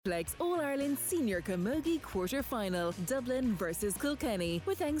Plex All-Ireland Senior Camogie Quarter-Final, Dublin versus Kilkenny,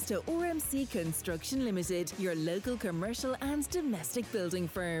 with thanks to RMC Construction Limited, your local commercial and domestic building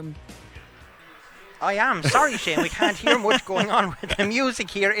firm. I am sorry, Shane, we can't hear much going on with the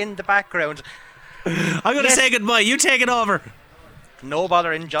music here in the background. I'm going to say goodbye, you take it over. No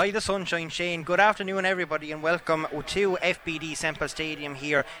bother, enjoy the sunshine, Shane. Good afternoon, everybody, and welcome to FBD Semple Stadium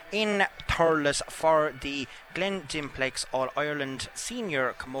here in Thurles for the Glen Dimplex All-Ireland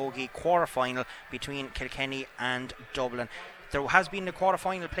Senior Camogie quarter-final between Kilkenny and Dublin. There has been the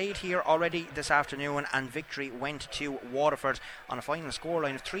quarter-final played here already this afternoon, and victory went to Waterford on a final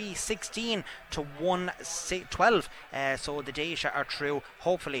scoreline of 3-16 to 1-12. So the Daisha are through.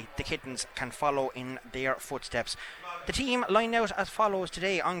 Hopefully the Kittens can follow in their footsteps. The team lined out as follows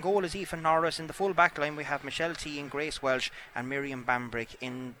today. On goal is Aoife Norris. In the full back line we have Michelle T and Grace Welsh and Miriam Bambrick.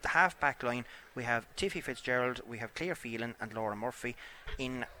 In the half back line we have Tiffy Fitzgerald, we have Claire Phelan and Laura Murphy.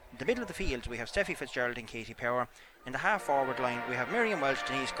 In the middle of the field we have Steffi Fitzgerald and Katie Power. In the half forward line we have Miriam Welsh,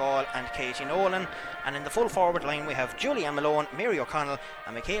 Denise Gall and Katie Nolan. And in the full forward line we have Julia Malone, Mary O'Connell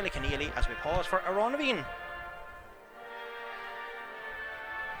and Michaela Keneally as we pause for Aron Levine.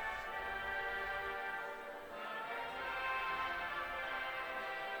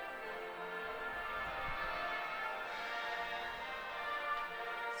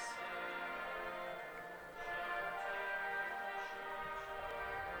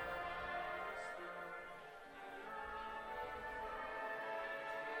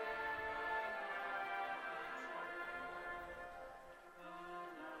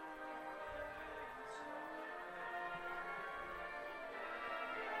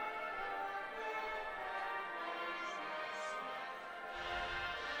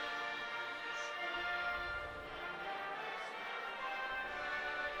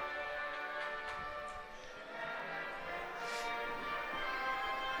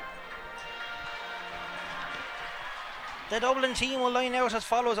 The Dublin team will line out as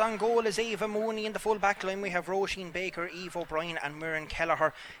follows. On goal is Ava Mooney. In the full back line we have Roisin Baker, Eve O'Brien and Muireann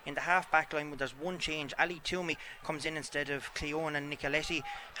Kelleher. In the half back line there's one change. Ali Toomey comes in instead of Cleona Nicoletti.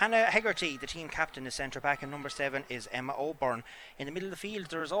 Hannah Hegarty, the team captain, is centre back, and number 7 is Emma O'Byrne. In the middle of the field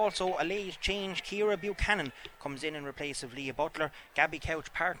there is also a late change. Ciara Buchanan comes in replace of Leah Butler. Gabby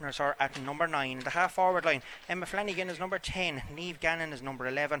Couch partners her at number 9. In the half forward line Emma Flanagan is number 10, Niamh Gannon is number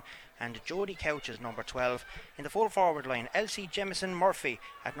 11 and Jodie Couch is number 12. In the full forward line Elsie Jemison Murphy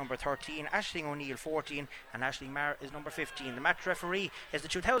at number 13, Aisling O'Neill 14 and Ashley Marr is number 15. The match referee is the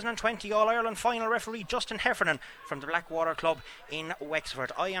 2020 All-Ireland final referee Justin Heffernan from the Blackwater Club in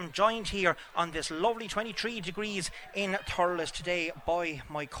Wexford. I am joined here on this lovely 23 degrees in Thurles today by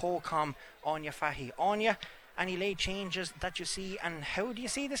my co-com Anya Fahy. Anya, any late changes that you see, and how do you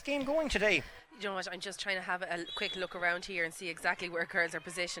see this game going today? You know what, I'm just trying to have a quick look around here and see exactly where girls are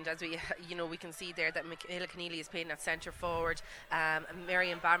positioned. As we can see there that Michaela Keneally is playing at centre forward.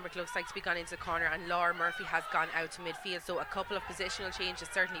 Miriam Bambrick looks like to be gone into the corner, and Laura Murphy has gone out to midfield. So a couple of positional changes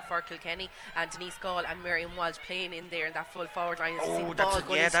certainly for Kilkenny, and Denise Gall and Miriam Welsh playing in there in that full forward line.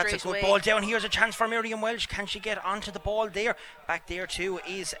 That's a good ball down. Here's a chance for Miriam Welsh. Can she get onto the ball there? Back there too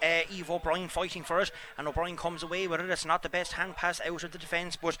is Eve O'Brien fighting for it, and O'Brien comes away with it. It's not the best hand pass out of the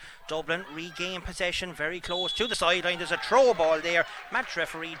defence, but Dublin regain possession very close to the sideline. There's a throw ball there. Match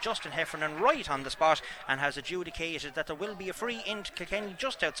referee Justin Heffernan right on the spot and has adjudicated that there will be a free in Kilkenny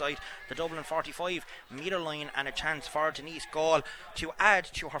just outside the Dublin 45 metre line, and a chance for Denise Gall to add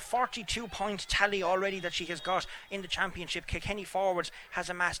to her 42 point tally already that she has got in the championship. Kilkenny forwards has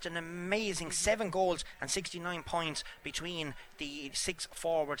amassed an amazing 7 goals and 69 points between the 6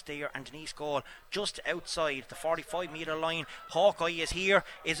 forwards there, and Denise Gall just outside the 45 metre line. Hawkeye is here.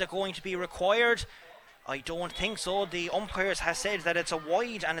 Is it going to be required? I don't think so. The umpires has said that it's a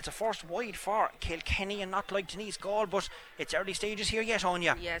wide, and it's a first wide for Kilkenny, and not like Denise Gall, but it's early stages here yet,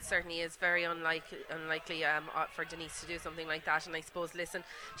 Anya. Yeah, it certainly is very unlikely for Denise to do something like that, and I suppose, listen,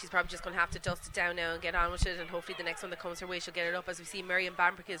 she's probably just going to have to dust it down now and get on with it, and hopefully the next one that comes her way she'll get it up. As we see, Miriam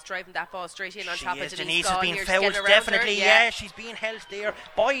Bambrick is driving that ball straight in on top of Denise Gall. Denise has been fouled, definitely. Yeah, she's being held there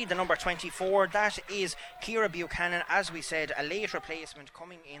by the number 24. That is Ciara Buchanan. As we said, a late replacement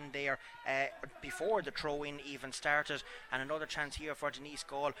coming in there before the throw-in even started, and another chance here for Denise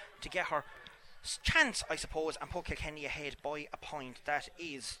Gall to get her chance, I suppose, and put Kilkenny ahead by a point. That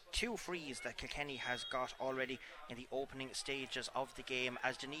is 2 frees that Kilkenny has got already in the opening stages of the game,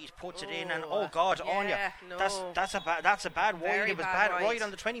 as Denise puts it in, and Anya, that's a bad wide. It was bad right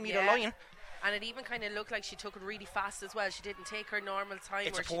on the 20 metre line. And it even kind of looked like she took it really fast as well. She didn't take her normal time.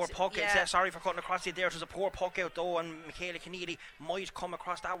 It's a poor puck. Sorry for cutting across it there. It was a poor puck out though, and Michaela Keneally might come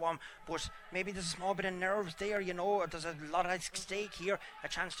across that one, but maybe there's a small bit of nerves there, you know. There's a lot at stake here. A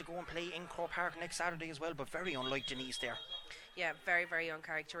chance to go and play in Croke Park next Saturday as well, but very unlike Denise there. Yeah, very, very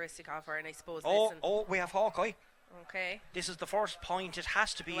uncharacteristic of her, and I suppose. We have Hawkeye. Okay. This is the first point. It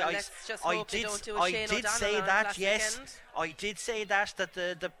has to be. Well, let's just hope they don't do a Shane did O'Donnell say on that. last Yes, weekend. I did say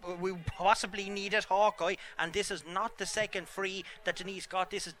that we possibly needed Hawkeye, and this is not the second free that Denise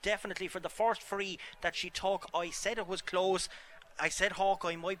got. This is definitely for the first free that she took. I said it was close. I said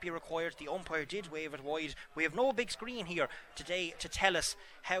Hawkeye might be required. The umpire did wave it wide. We have no big screen here today to tell us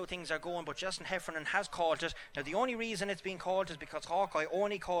how things are going, but Justin Heffernan has called it. Now the only reason it's being called is because Hawkeye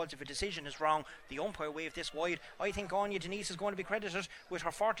only calls if a decision is wrong. The umpire waved this wide. I think Anya Denise is going to be credited with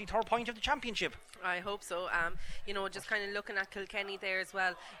her 43rd point of the championship. I hope so. Just kind of looking at Kilkenny there as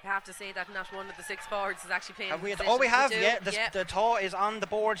well, you have to say that not one of the 6 forwards is actually playing. We have. The taw is on the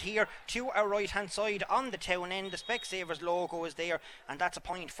board here to our right hand side on the town end. The Specsavers logo is there, and that's a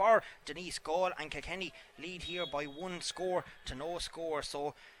point for Denise Gall, and Kilkenny lead here by 1 score to no score.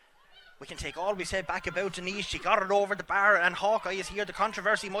 So we can take all we said back about Denise. She got it over the bar, and Hawkeye is here. The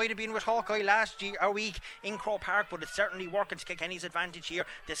controversy might have been with Hawkeye last week in Croke Park, but it's certainly working to Kilkenny's advantage here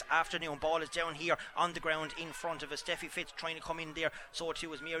this afternoon. Ball is down here on the ground in front of us. Steffi Fitz trying to come in there, so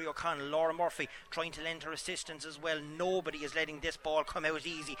too is Mary O'Connell. Laura Murphy trying to lend her assistance as well. Nobody is letting this ball come out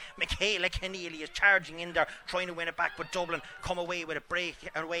easy. Michaela Keneally is charging in there, trying to win it back, but Dublin come away with a break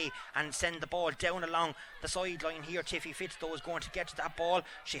away and send the ball down along the sideline here. Tiffy Fitz though is going to get to that ball.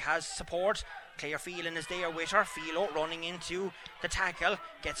 She has support. Claire Phelan is there with her. Philo running into the tackle,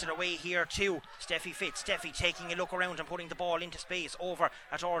 gets it away here to Steffi Fitz. Steffi taking a look around and putting the ball into space over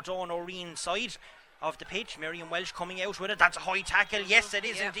at Dawn O'Reen's side of the pitch. Miriam Welsh coming out with it. That's a high tackle. Yes, it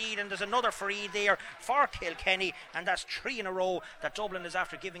is indeed. And there's another free there for Kilkenny, and that's 3 in a row that Dublin is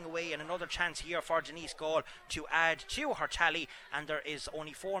after giving away, and another chance here for Denise Gall to add to her tally. And there is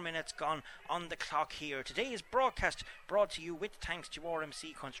only 4 minutes gone on the clock here. Today's broadcast brought to you with thanks to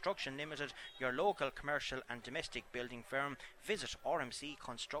RMC Construction Limited, your local commercial and domestic building firm. Visit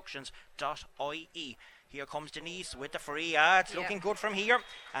rmcconstructions.ie. Here comes Denise with the free. It's looking good from here,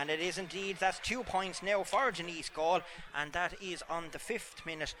 and it is indeed. That's 2 points now for Denise Gall, and that is on the 5th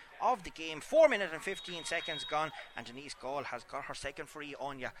minute of the game. 4 minutes and 15 seconds gone, and Denise Gall has got her second free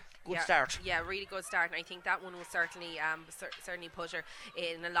on you. Good start. Yeah, really good start, and I think that one will certainly put her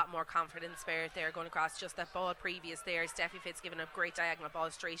in a lot more confident spirit there going across. Just that ball previous there, Steffi Fitz giving a great diagonal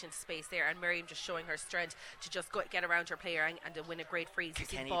ball straight into space there, and Miriam just showing her strength to just get around her player and to win a great free.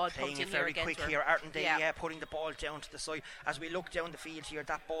 Kilkenny ball playing it in very here quick her. here, aren't they? Putting the ball down to the side. As we look down the field here,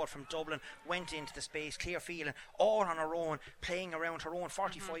 that ball from Dublin went into the space. Claire Phelan all on her own, playing around her own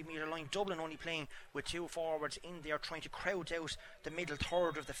 45 metre line. Dublin only playing with 2 forwards in there, trying to crowd out the middle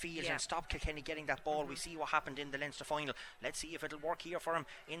third of the field and stop Kilkenny getting that ball. We see what happened in the Leinster final. Let's see if it'll work here for him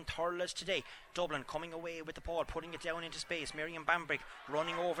in Thurles today. Dublin coming away with the ball, putting it down into space. Miriam Bambrick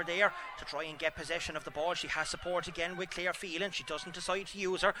running over there to try and get possession of the ball. She has support again with Claire Phelan. She doesn't decide to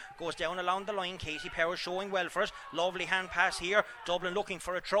use her, goes down along the line. Katie Power showing well for it. Lovely hand pass here. Dublin looking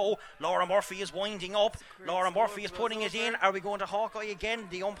for a throw. Laura Murphy is winding up. Laura Murphy is putting it in. Are we going to Hawkeye again?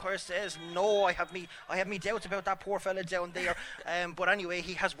 The umpire says no. I have me doubts about that poor fella down there. But anyway,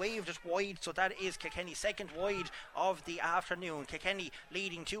 he has waved it wide, so that is Kilkenny's second wide of the afternoon. Kilkenny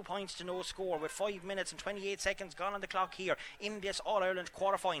leading 2 points to no score with 5 minutes and 28 seconds gone on the clock here in this All-Ireland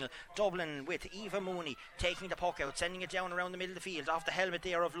quarter-final. Dublin with Eva Mooney taking the puck out, sending it down around the middle of the field off the helmet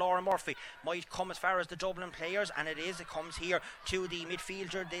there of Laura Murphy. Might come as far as the Dublin players, and it comes here to the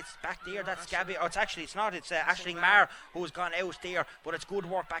midfielder that's back there. That's Gabby. It's not. It's Aisling Maher who's gone out there, but it's good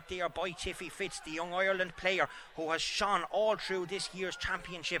work back there by Tiffy Fitz, the young Ireland player who has shone all through this year's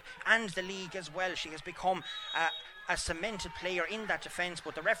championship and the league as well. She has become a cemented player in that defence,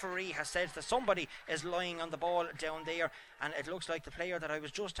 but the referee has said that somebody is lying on the ball down there, and it looks like the player that I was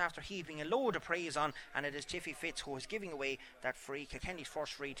just after heaping a load of praise on, and it is Tiffy Fitz who is giving away that free. Kilkenny's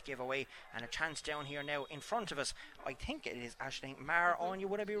first free to give away, and a chance down here now in front of us. I think it is Aisling Maher on you,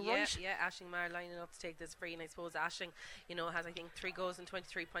 would I be right? Yeah, Aisling Maher lining up to take this free, and I suppose Aisling, has I think 3 goals and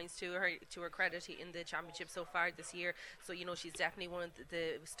 23 points to her credit in the championship so far this year. So she's definitely one of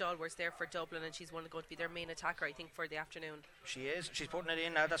the stalwarts there for Dublin, and she's going to be their main attacker, I think, for the afternoon. She is. She's putting it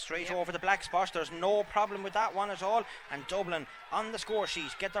in. That's straight over the black spot. There's no problem with that one at all. And Dublin on the score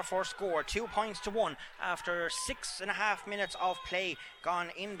sheet get their first score, 2 points to 1 after 6.5 minutes of play gone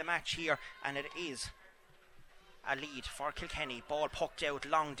in the match here, and it is a lead for Kilkenny. Ball pucked out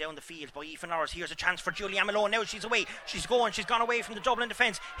long down the field by Aoife Norris. Here's a chance for Julia Malone. Now she's away. She's gone away from the Dublin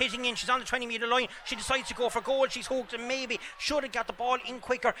defence. Hitting in. She's on the 20-metre line. She decides to go for goal. She's hooked and maybe should have got the ball in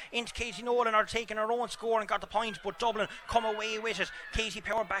quicker into Katie Nolan or taken her own score and got the point, but Dublin come away with it. Katie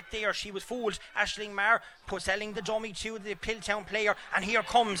Power back there. She was fooled. Aisling Maher selling the dummy to the Piltown player, and here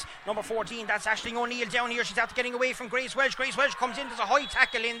comes number 14. That's Aisling O'Neill down here. She's after getting away from Grace Welsh. Grace Welsh comes in. There's a high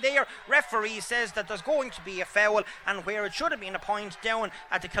tackle in there. Referee says that there's going to be a foul, and where it should have been a point down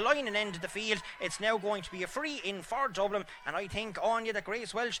at the Killiney end of the field, it's now going to be a free in for Dublin. And I think, Anya, that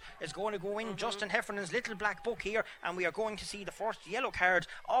Grace Welsh is going to go in Justin Heffernan's little black book here, and we are going to see the first yellow card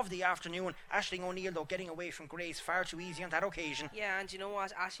of the afternoon. Aisling O'Neill, though, getting away from Grace far too easy on that occasion. Yeah, and you know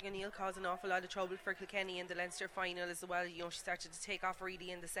what, Aisling O'Neill caused an awful lot of trouble for Kilkenny in the Leinster final as well. You know, she started to take off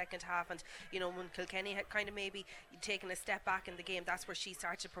really in the second half, and you know, when Kilkenny had kind of maybe taken a step back in the game, that's where she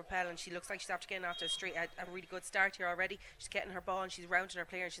started to propel, and she looks like she's after getting after a really good start here already. She's getting her ball and she's rounding her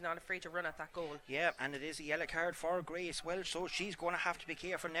player, and she's not afraid to run at that goal. Yeah, and it is a yellow card for Grace Welsh, so she's going to have to be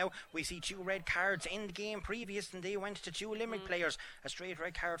careful now. We see 2 red cards in the game previous, and they went to 2 Limerick players. A straight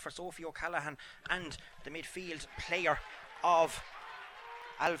red card for Sophie O'Callaghan, and the midfield player of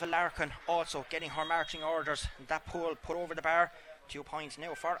Alva Larkin also getting her marching orders. That pull put over the bar. 2 points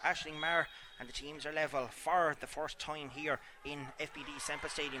now for Aisling Maher, and the teams are level for the first time here in FBD Semple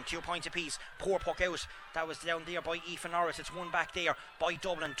Stadium. 2 points apiece. Poor puck out. That was down there by Aoife Norris. It's one back there by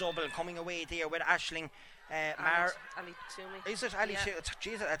Dublin. Dublin coming away there with Aisling Maher. Ali Toomey. Is it Ali? Yeah.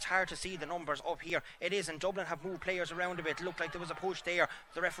 Jesus, it's hard to see the numbers up here. It is, and Dublin have moved players around a bit. Looked like there was a push there.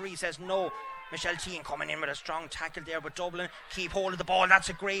 The referee says no. Michelle Teahan coming in with a strong tackle there, but Dublin keep hold of the ball. That's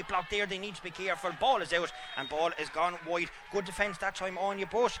a great block there. They need to be careful. Ball is out and ball is gone wide. Good defence that time on you,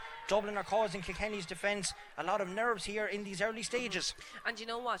 but Dublin are causing Kilkenny's defence a lot of nerves here in these early stages. And you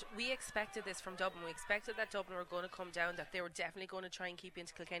know what, we expected this from Dublin. We expected that Dublin were going to come down, that they were definitely going to try and keep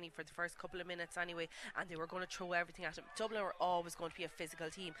into Kilkenny for the first couple of minutes anyway, and they were going to throw everything at them. Dublin are always going to be a physical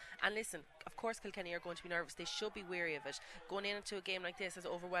team, and listen, of course Kilkenny are going to be nervous. They should be wary of it. Going into a game like this as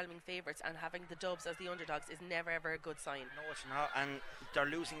overwhelming favourites and having the Dubs as the underdogs is never ever a good sign. No, it's not, and they're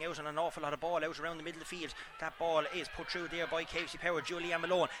losing out on an awful lot of ball out around the middle of the field. That ball is put through there by Casey Power. Julia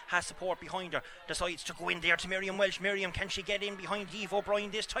Malone has support behind her, decides to go in there to Miriam Welsh. Miriam, can she get in behind Eve O'Brien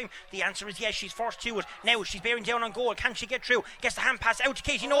this time? The answer is yes. She's forced to it. Now she's bearing down on goal. Can she get through? Gets the hand pass out to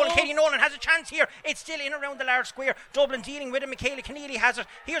Katie Nolan. Katie Nolan has a chance here. It's still in around the large square. Dublin dealing with it. Michaela Keneally has it.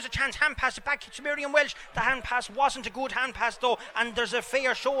 Here's a chance. Hand pass it back to Miriam Welsh. The hand pass wasn't a good hand pass though, and there's a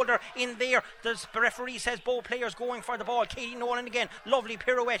fair shoulder in there. The referee says both players going for the ball. Katie Nolan again. Lovely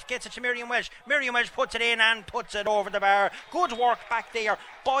pirouette. Gets it to Miriam Welsh. Miriam Welsh puts it in and puts it over the bar. Good work back there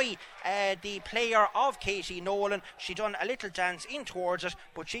by the player of Katie Nolan. She done a little dance in towards it,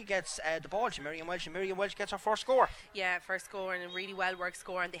 but she gets the ball to Miriam Welsh, and Miriam Welsh gets her first score. Yeah, first score, and a really well worked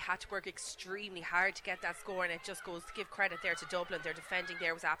score, and they had to work extremely hard to get that score, and it just goes to give credit there to Dublin. Their defending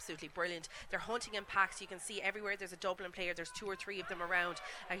there was absolutely brilliant. They're hunting in packs. You can see everywhere there's a Dublin player, there's 2 or 3 of them around.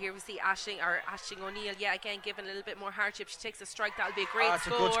 And here we see Aisling O'Neill, yeah, again given a little bit more hardship. She takes a strike. That'll be a great score. It's a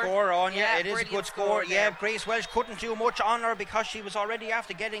good score on you. It is a good score. Yeah, Grace Welsh couldn't do much on her because she was already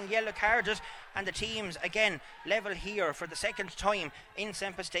after getting yellow carded, and the teams again level here for the second time in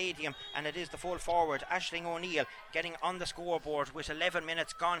Semple Stadium, and it is the full forward Aisling O'Neill getting on the scoreboard with 11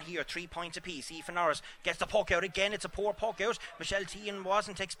 minutes gone here. 3 points apiece. Aoife Norris gets the puck out again. It's a poor puck out. Michelle Teahan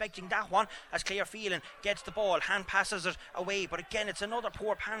wasn't expecting that one, as Claire Phelan gets the ball, hand passes it away, but again it's another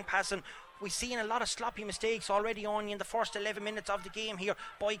poor hand passing. We've seen a lot of sloppy mistakes already on in the first 11 minutes of the game here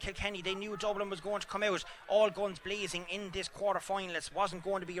by Kilkenny. They knew Dublin was going to come out all guns blazing in this quarter-final. It wasn't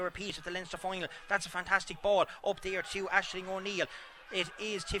going to be a repeat of the Leinster final. That's a fantastic ball up there to Aisling O'Neill. It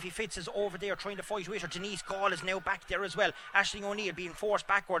is Tiffy Fitz is over there trying to fight with her. Denise Gall is now back there as well. Aisling O'Neill being forced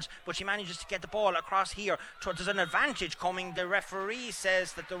backwards, but she manages to get the ball across here. There's an advantage coming. The referee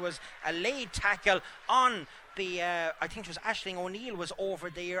says that there was a late tackle on the I think it was Aisling O'Neill was over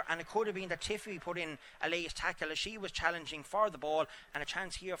there, and it could have been that Tiffy put in a late tackle as she was challenging for the ball, and a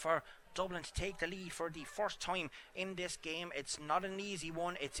chance here for Dublin to take the lead for the first time in this game. It's not an easy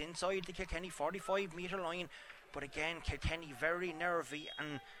one. It's inside the Kilkenny 45-metre line, but again Kilkenny very nervy,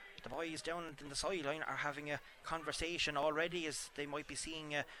 and the boys down in the sideline are having a conversation already as they might be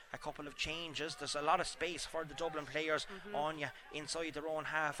seeing a couple of changes. There's a lot of space for the Dublin players on you inside their own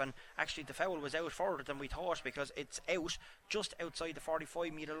half, and actually the foul was out further than we thought because it's out just outside the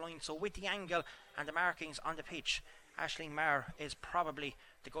 45-metre line. So with the angle and the markings on the pitch, Aisling Maher is probably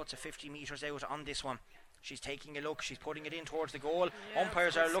the guts of 50 metres out on this one. She's taking a look, she's putting it in towards the goal.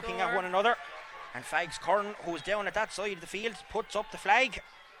 Umpires are looking at one another, and Fags Curran, who's down at that side of the field, puts up the flag.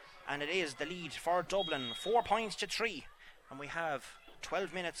 and it is the lead for Dublin, 4 points to 3, and we have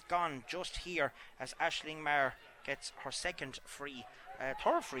 12 minutes gone just here as Aisling Maher gets her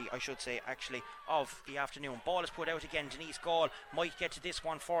third free, I should say, actually, of the afternoon. Ball is put out again. Denise Gall might get to this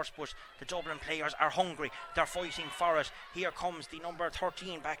one first, but the Dublin players are hungry. They're fighting for it. Here comes the number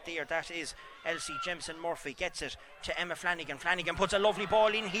 13 back there. That is Elsie Jemson-Murphy. Gets it to Emma Flanagan. Flanagan puts a lovely ball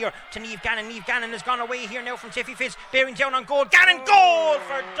in here to Niamh Gannon. Niamh Gannon has gone away here now from Tiffy Fitz. Bearing down on goal. Gannon, goal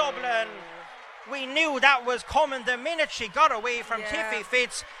for Dublin. We knew that was coming the minute she got away from Tiffy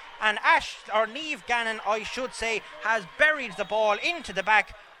Fitz. And Niamh Gannon, I should say, has buried the ball into the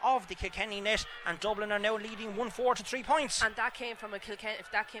back of the Kilkenny net, and Dublin are now leading 1-4 to 3 points. And that came from a Kilkenny.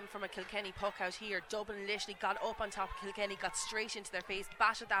 If that came from a Kilkenny puck out here, Dublin literally got up on top of Kilkenny, got straight into their face,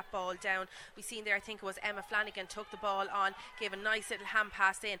 batted that ball down. We seen there, I think it was Emma Flanagan took the ball on, gave a nice little hand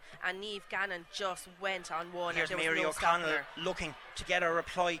pass in, and Niamh Gannon just went on one. Here's Mary O'Connell looking to get a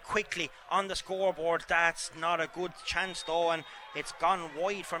reply quickly on the scoreboard. That's not a good chance though, and it's gone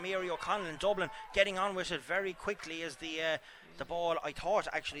wide for Mary O'Connell, and Dublin getting on with it very quickly as the ball. I thought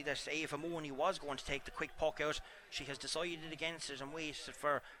actually that Ava Mooney was going to take the quick puck out. She has decided against it and waited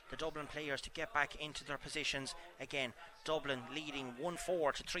for the Dublin players to get back into their positions again. Dublin leading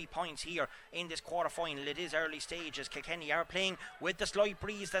 1-4 to 3 points here in this quarter final. It is early stages. Kilkenny are playing with the slight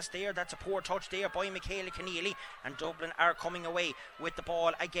breeze that's there. That's a poor touch there by Michaela Keneally, and Dublin are coming away with the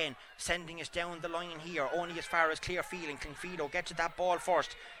ball again, sending us down the line here only as far as Claire Phelan. Can Philo get to that ball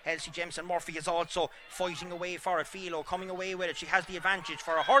first? Elsie Jemson-Murphy is also fighting away for it. Philo coming away with it. She has the advantage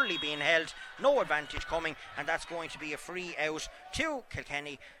for a hurley being held. No advantage coming, and that's going to be a free out to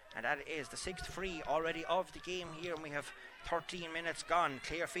Kilkenny. And that is the 6th free already of the game here, and we have 13 minutes gone.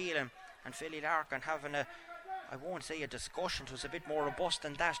 Claire Phelan and Philly Larkin having I won't say a discussion, it was a bit more robust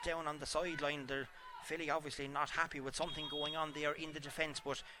than that down on the sideline. Philly obviously not happy with something going on there in the defence,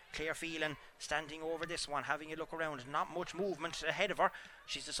 but Claire Phelan standing over this one, having a look around, not much movement ahead of her.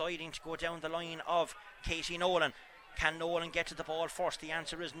 She's deciding to go down the line of Katie Nolan. Can Nolan get to the ball first? The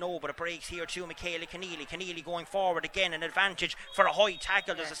answer is no, but it breaks here to Michaela Keneally. Keneally going forward again, an advantage for a high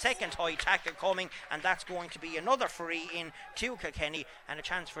tackle. There's a second high tackle coming, and that's going to be another free in to Kilkenny, and a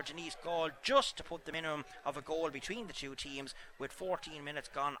chance for Denise Gall just to put the minimum of a goal between the two teams with 14 minutes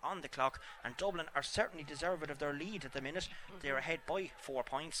gone on the clock. And Dublin are certainly deserving of their lead at the minute. They're ahead by 4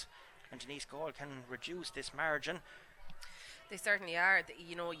 points, and Denise Gall can reduce this margin. They certainly are.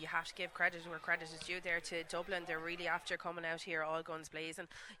 You know, you have to give credit where credit is due there to Dublin. They're really after coming out here all guns blazing.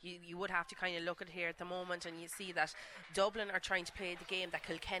 You would have to kind of look at here at the moment, and you see that Dublin are trying to play the game that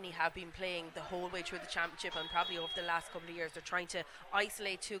Kilkenny have been playing the whole way through the championship, and probably over the last couple of years. They're trying to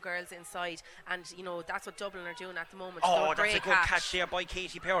isolate two girls inside, and you know that's what Dublin are doing at the moment. Oh, that's a good catch there by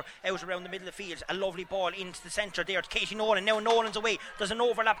Katie Power out around the middle of the field. A lovely ball into the centre there to Katie Nolan. Now Nolan's away. There's an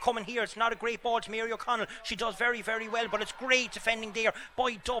overlap coming here. It's not a great ball to Mary O'Connell. She does very, very well, but it's great defending there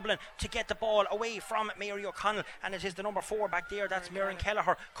by Dublin to get the ball away from Mary O'Connell, and it is the number 4 back there. That's Miriam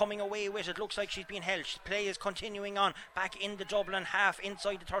Kelleher coming away with it. Looks like she's been held. Play is continuing on back in the Dublin half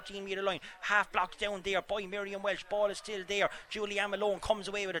inside the 13 metre line. Half blocked down there by Miriam Welsh. Ball is still there. Julianne Malone comes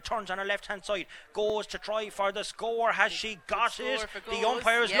away with it. Turns on her left hand side. Goes to try for the score. Has she got it? The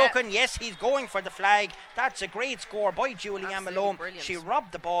umpire is looking. Yes, he's going for the flag. That's a great score by Julianne Malone. Brilliant. She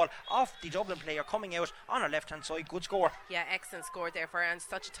robbed the ball off the Dublin player coming out on her left hand side. Good score. Yeah, excellent score there for her, and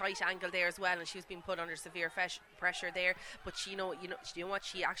such a tight angle there as well, and she was being put under severe pressure there, but you know what,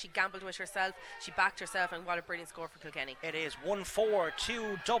 she actually gambled with herself, she backed herself, and what a brilliant score for Kilkenny. It is 1-4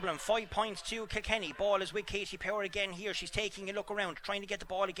 to Dublin, 5 points to Kilkenny. Ball is with Katie Power again here. She's taking a look around, trying to get the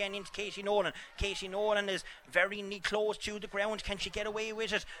ball again into Katie Nolan. Katie Nolan is very close to the ground. Can she get away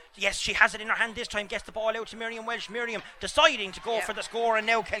with it? Yes, she has it in her hand this time. Gets the ball out to Miriam Welsh. Miriam deciding to go for the score, and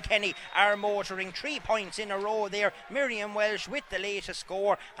now Kilkenny are motoring 3 points in a row there. Miriam Welsh with the latest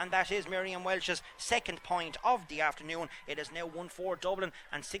score, and that is Miriam Welsh's second point of the afternoon. It is now 1-4 Dublin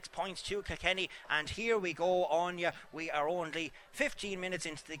and 6 points to Kilkenny. And here we go, Anya. We are only 15 minutes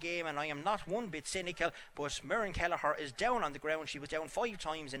into the game, and I am not one bit cynical, but Miriam Kelleher is down on the ground. She was down 5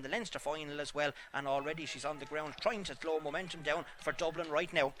 times in the Leinster final as well, and already she's on the ground trying to slow momentum down for Dublin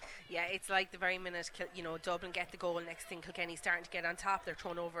right now. Yeah, it's like the very minute Dublin get the goal, next thing Kilkenny starting to get on top. They're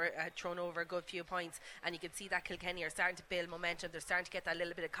thrown over a good few points, and you can see that Kilkenny are starting to build momentum. They're starting to get that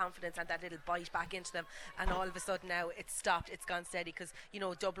little bit of confidence and that little bite back into them, and all of a sudden now it's stopped, it's gone steady, because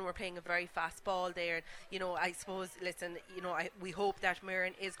Dublin were playing a very fast ball there. I suppose, listen, we hope that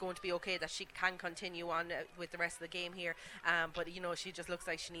Muireann is going to be okay, that she can continue on with the rest of the game here, but she just looks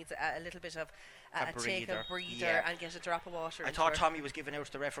like she needs a little bit of take a breather and get a drop of water. I thought Tommy was giving out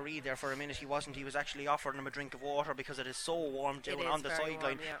to the referee there for a minute. He wasn't. He was actually offering him a drink of water because it is so warm down on the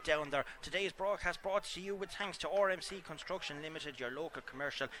sideline down there. Today's broadcast brought to you with thanks to RMC Construction Limited, your local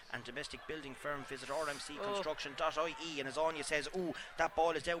commercial and domestic building firm. Visit rmcconstruction.ie. And as Anya says, that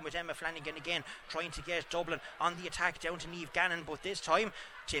ball is down with Emma Flanagan again, trying to get Dublin on the attack down to Niamh Gannon, but this time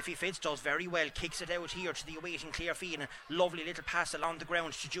Tiffy Fitz does very well, kicks it out here to the awaiting Claire Feenan. Lovely little pass along the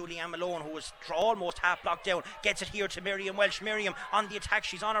ground to Julianne Malone, who was almost half blocked down, gets it here to Miriam Welsh. Miriam on the attack,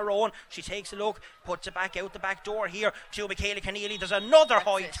 she's on her own, she takes a look, puts it back out the back door here to Michaela Keneally. There's another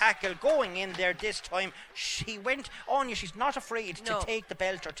high tackle going in there this time. She went on you, she's not afraid to take the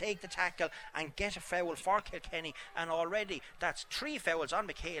belt or take the tackle and get a foul for Kilkenny, and already that's 3 fouls on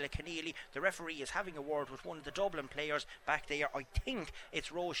Michaela Keneally. The referee is having a word with one of the Dublin players back there. I think it's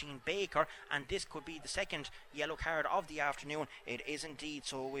Roisin Baker, and this could be the second yellow card of the afternoon. It is indeed.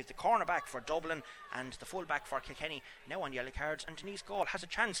 So with the cornerback for Dublin and the fullback for Kilkenny now on yellow cards, and Denise Gall has a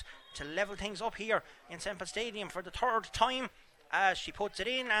chance to level things up here in Semple Stadium for the 3rd time as she puts it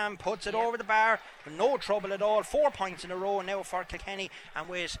in and puts it over the bar. No trouble at all. 4 points in a row now for Kilkenny, and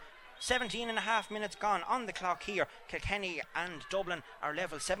with 17 and a half minutes gone on the clock here, Kilkenny and Dublin are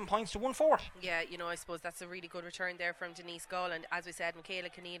level, 7 points to 1-4. Yeah, I suppose that's a really good return there from Denise Gall. And as we said, Michaela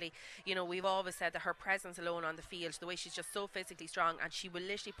Keneally, we've always said that her presence alone on the field, the way she's just so physically strong, and she will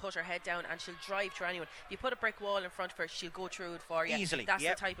literally put her head down and she'll drive through anyone. If you put a brick wall in front of her, she'll go through it for you easily. That's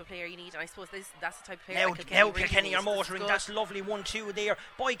the type of player you need, and I suppose that's the type of player now Kilkenny are motoring. That's lovely 1-2 there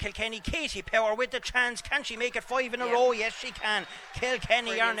by Kilkenny. Katie Power with the chance. Can she make it 5 in a row? Yes, she can. Kilkenny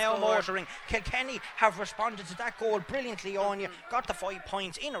Brilliant are now score. motoring. Kilkenny have responded to that goal brilliantly. Anya got the 5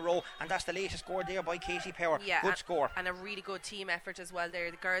 points in a row, and that's the latest score there by Katie Power. Good score, and a really good team effort as well there.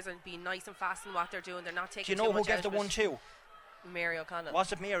 The girls are being nice and fast in what they're doing. They're not taking. Do you know who gave the 1-2? Mary O'Connell.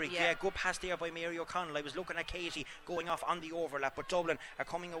 Was it Mary? Yeah, good pass there by Mary O'Connell. I was looking at Katie going off on the overlap, but Dublin are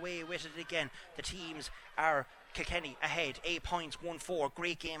coming away with it again. The teams are Kilkenny ahead, 8 points, 1-4.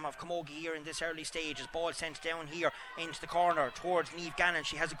 Great game of camogie here in this early stage. As ball sent down here into the corner towards Niamh Gannon.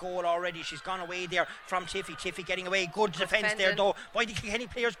 She has a goal already. She's gone away there from Tiffy. Tiffy getting away. Good defence there though by the Kilkenny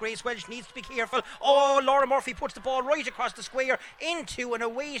players. Grace Welsh needs to be careful. Laura Murphy puts the ball right across the square into an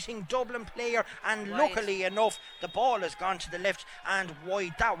awaiting Dublin player, and luckily enough the ball has gone to the left and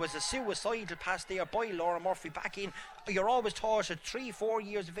wide. That was a suicidal pass there by Laura Murphy back in. You're always taught at 3-4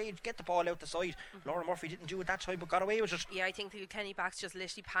 years of age, get the ball out the side. Laura Murphy didn't do it that time but got away with it. Yeah, I think the Kilkenny backs just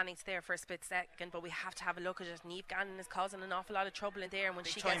literally panicked there for a split second, but we have to have a look at it. Niamh Gannon is causing an awful lot of trouble in there, and when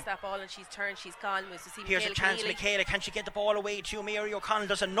she gets that ball and she's turned, she's gone. Here's a chance, Michaela. Can she get the ball away to Mary O'Connell?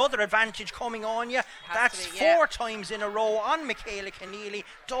 There's another advantage coming on you. That's 4 times in a row on Michaela Keneally.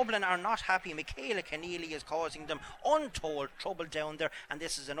 Dublin are not happy. Michaela Keneally is causing them untold trouble down there, and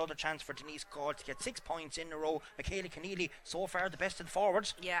this is another chance for Denise Gall to get 6 points in a row. Michaela Keneally so far the best of the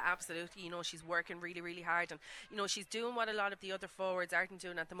forwards. Yeah, absolutely. She's working really, really hard, and she's doing what a lot of the other forwards aren't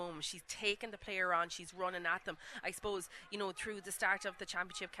doing at the moment. She's taking the player on, she's running at them. I suppose through the start of the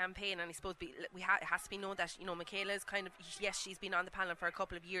championship campaign, and I suppose it has to be known that Michaela is kind of, yes, she's been on the panel for a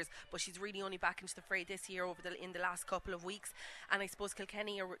couple of years, but she's really only back into the fray this year in the last couple of weeks. And I suppose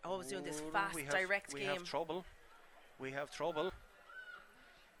Kilkenny are always doing this fast, direct game. We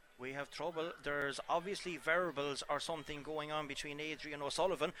have trouble. There's obviously verbals or something going on between Adrian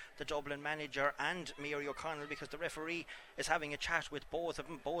O'Sullivan, the Dublin manager, and Mary O'Connell, because the referee is having a chat with both of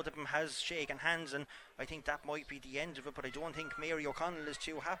them. Both of them has shaken hands, and I think that might be the end of it, but I don't think Mary O'Connell is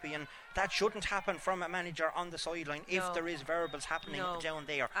too happy, and that shouldn't happen from a manager on the sideline if there is verbals happening down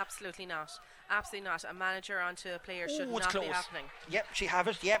there. Absolutely not. Absolutely not. A manager onto a player should not be happening. Yep, she have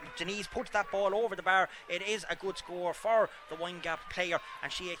it. Yep, Denise puts that ball over the bar. It is a good score for the Windgap player,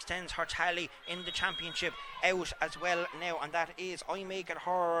 and she extends her tally in the championship out as well now, and that is, I make it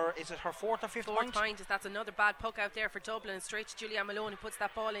her, is it her 4th or 5th point? 4th point. That's another bad puck out there for Dublin, and straight to Julianne Malone, who puts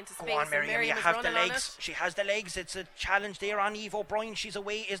that ball into space. Go on, Miriam, you have the legs. She has the legs. It's a challenge there on Eve O'Brien. She's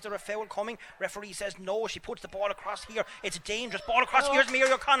away. Is there a foul coming? Referee says no. She puts the ball across here. It's a dangerous ball across. Here's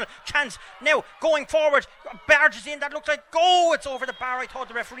Mary O'Connell. Chance now going forward. Barges in. That looks like go. It's over the bar. I thought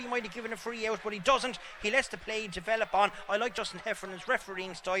the referee might have given a free out, but he doesn't. He lets the play develop on. I like Justin Heffernan's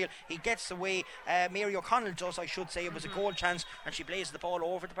refereeing style. He gets away. Mary O'Connell does, I should say. It was a goal chance, and she blazes the ball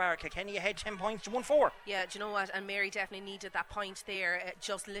over the bar. Kilkenny ahead 10 points to 1-4. Yeah, do you know what? And Mary definitely needed that point there,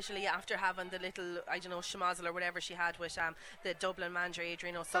 just literally after having the little, I don't know, schmozzle or whatever she had with the Dublin manager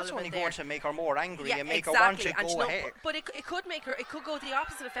Adrian O'Sullivan. That's only there. going to make her more angry and make exactly. her want to and go ahead. But it could make her, it could go the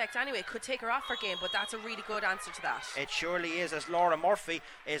opposite effect anyway. It could take her off her game, but that's a really good answer to that. It surely is, as Laura Murphy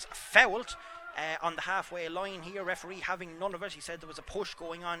is fouled. on the halfway line here. Referee having none of it. He said there was a push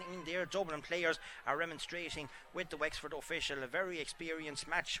going on in there. Dublin players are remonstrating with the Wexford official, a very experienced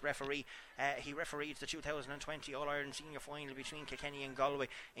match referee. He refereed the 2020 All-Ireland Senior Final between Kilkenny and Galway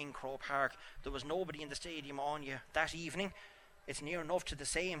in Croke Park. There was nobody in the stadium on you that evening. It's near enough to the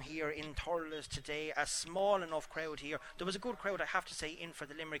same here in Thurles today. A small enough crowd here. There was a good crowd, I have to say, in for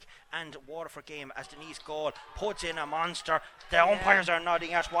the Limerick and Waterford game as Denise Gall puts in a monster. The umpires are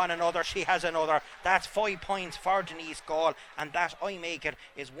nodding at one another. She has another. That's 5 points for Denise Gall, and that, I make it,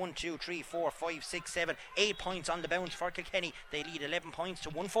 is 1, 2, 3, 4, 5, 6, 7, 8 points on the bounce for Kilkenny. They lead 11 points to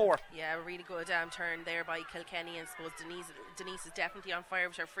 1-4. Yeah, a really good turn there by Kilkenny, and suppose Denise is definitely on fire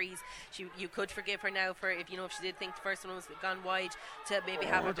with her frees. You could forgive her now for if she did think the first one was gone wide, to maybe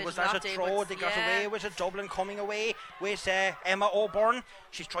have a bit of an off day. They got away with it. Dublin coming away with Emma O'Byrne.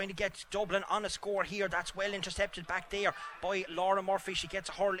 She's trying to get Dublin on a score here. That's well intercepted back there by Laura Murphy. She gets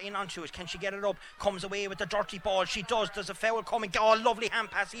a hurl in onto it. Can she get it up? Comes away with the dirty ball. She does. There's a foul coming. Oh, lovely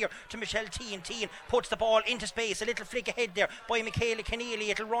hand pass here to Michelle Tehan. Tehan puts the ball into space. A little flick ahead there by Michaela Keneally.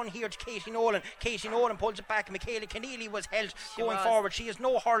 It'll run here to Katie Nolan. Katie Nolan pulls it back. Michaela Keneally was held forward. She has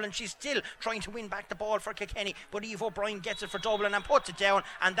no hurling. She's still trying to win back the ball for Kilkenny, but Eve O'Brien gets it for Dublin and puts it down,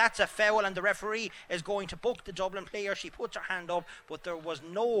 and that's a foul, and the referee is going to book the Dublin player. She puts her hand up, but there was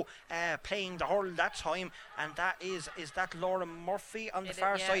no playing the hurl that time, and that is that Laura Murphy on the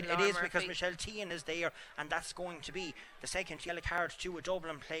far side? It is, because Michelle Tehan is there, and that's going to be the second yellow card to a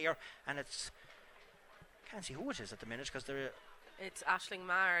Dublin player, and it's, can't see who it is at the minute because it's Aisling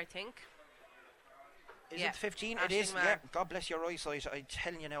Maher, I think. Is it 15? Aisling it is. Maher. Yeah, God bless your eyesight. I'm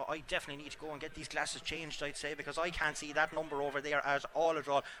telling you now, I definitely need to go and get these glasses changed, I'd say, because I can't see that number over there at all.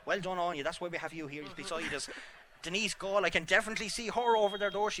 Well done on you. That's why we have you here beside us. Denise Gall, I can definitely see her over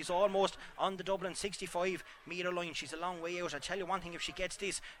there though. She's almost on the Dublin 65 metre line. She's a long way out. I tell you one thing, if she gets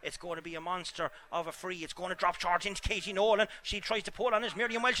this, it's going to be a monster of a free. It's going to drop short into Katie Nolan. She tries to pull on it.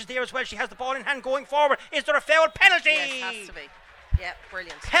 Miriam Welsh is there as well. She has the ball in hand going forward. Is there a foul? Penalty! Yes, has to be. Yeah,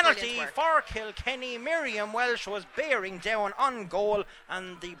 brilliant. Penalty for Kilkenny. Miriam Welsh was bearing down on goal,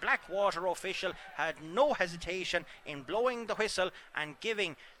 and the Blackwater official had no hesitation in blowing the whistle and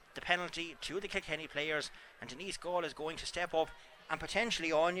giving the penalty to the Kilkenny players. And Denise Gall is going to step up and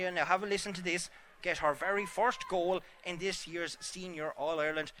potentially, Anya, now have a listen to this, get her very first goal in this year's Senior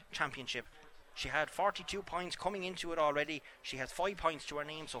All-Ireland Championship. She had 42 points coming into it already. She has 5 points to her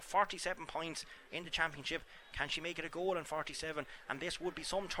name, so 47 points in the championship. Can she make it a goal in 47? And this would be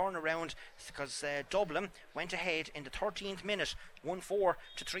some turnaround, because Dublin went ahead in the 13th minute, 1-4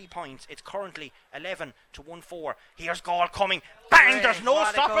 to 3 points. It's currently 11 to 1-4. Here's Gall coming. Bang! There's no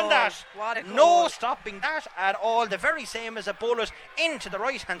stopping that. No stopping that at all. The very same as a bullet into the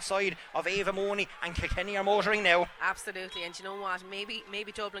right hand side of Ava Mooney, and Kilkenny are motoring now. Absolutely, and you know what? Maybe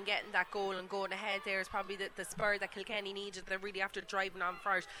Dublin getting that goal and going ahead there is probably the spur that Kilkenny needed. They're really after driving on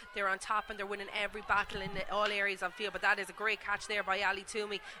first. They're on top and they're winning every battle in all areas of field. But that is a great catch there by Ali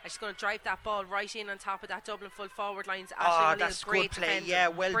Toomey, and she's going to drive that ball right in on top of that Dublin full forward lines. That's good play. Defending. Yeah,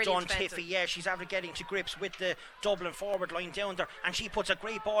 well Brilliant done, Tiffy. Yeah, she's after getting to grips with the Dublin forward line down there, and she puts a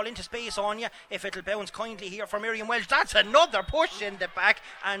great ball into space on you. If it'll bounce kindly here for Miriam Welsh, that's another push in the back,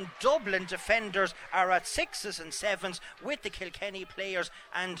 and Dublin defenders are at 6s and 7s with the Kilkenny players,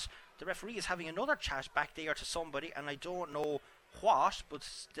 and the referee is having another chat back there to somebody, and I don't know what, but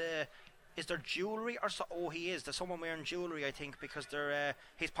is there jewellery or so? Oh, he is. There's someone wearing jewellery, I think, because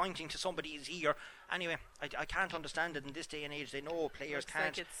he's pointing to somebody's ear. Anyway, I can't understand it in this day and age. They know players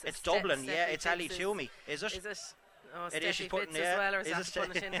can't. Like it's Dublin, yeah. It's Ali Toomey, is it? Is it? Oh, it is. She's putting as well, or is that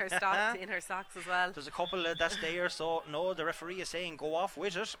putting it in her socks as well? There's a couple that's there, so no. The referee is saying go off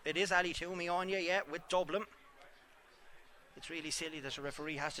with it. It is Ali Toomey on you, yeah, with Dublin. It's really silly that a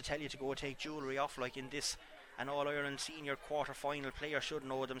referee has to tell you to go take jewellery off, like in this. An All-Ireland Senior quarter-final player should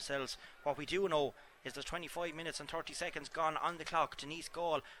know themselves. What we do know is there's 25 minutes and 30 seconds gone on the clock. Denise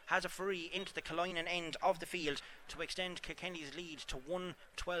Gall has a free into the Killiney end of the field to extend Kilkenny's lead to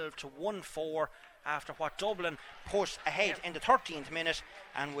 1-12 to 1-4 after what Dublin pushed ahead in the 13th minute,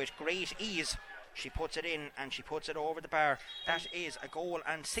 and with great ease she puts it in and she puts it over the bar. That is a goal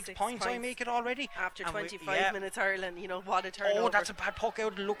and 6 points. I make it already after 25 minutes. Ireland, you know what a turnover. Oh, that's a bad puck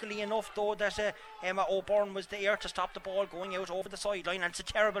out. Luckily enough though that Emma O'Byrne was there to stop the ball going out over the sideline, and it's a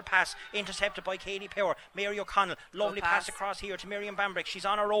terrible pass intercepted by Katie Power. Mary O'Connell, lovely pass across here to Miriam Bambrick. She's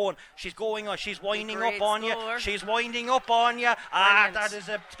on her own, she's going on, she's winding up on you, she's winding up on you. That is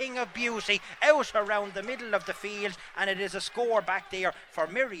a thing of beauty out around the middle of the field, and it is a score back there for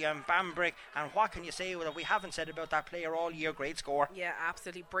Miriam Bambrick. And what can you say that we haven't said about that player all year? Great score. Yeah,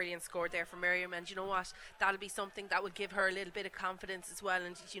 absolutely brilliant score there for Miriam, and you know what, that'll be something that will give her a little bit of confidence as well.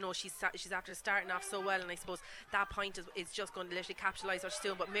 And you know, she's after starting off so well, and I suppose that point is just going to literally capitalise what she's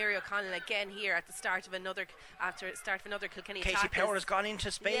doing. But Mary O'Connell again here at the start of another Kilkenny Casey attack. Power has gone into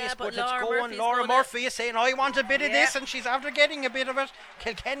space, Yeah, but Laura it's going. Murphy's Laura gonna- Murphy is saying, I want a bit of this, and she's after getting a bit of it.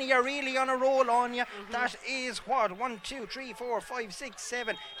 Kilkenny are really on a roll on you. That is what? 1, 2, 3, 4, 5, 6,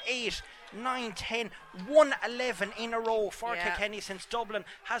 7, 8, 9, 10, 111 in a row for Yeah. Kilkenny since Dublin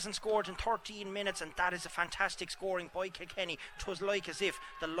hasn't scored in 13 minutes, and that is a fantastic scoring by Kilkenny. 'Twas like as if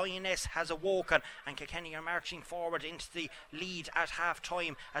the Lioness has awoken, and Kilkenny are marching forward into the lead at half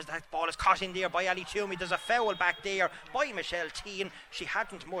time as that ball is caught in there by Ali Toomey. There's a foul back there by Michelle Teahan. She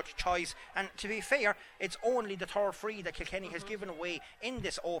hadn't much choice, and to be fair, it's only the third free that Kilkenny has given away in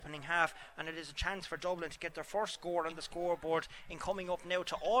this opening half, and it is a chance for Dublin to get their first score on the scoreboard in coming up now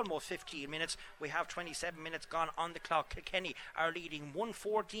to almost 15 minutes. We have 27 minutes gone on the clock. Kilkenny are leading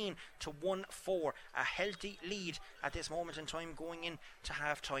 114 to 1-4, a healthy lead at this moment in time going into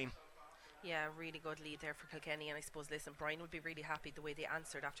half time. Yeah, really good lead there for Kilkenny, and I suppose, listen, Brian would be really happy the way they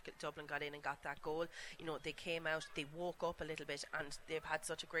answered after Dublin got in and got that goal. You know, they came out, they woke up a little bit, and they've had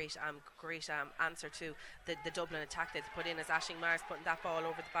such a great answer to the Dublin attack that they put in, as Aisling Mars putting that ball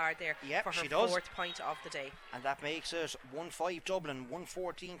over the bar there Yep, for her she does. fourth point of the day. And that makes it 1-5 Dublin,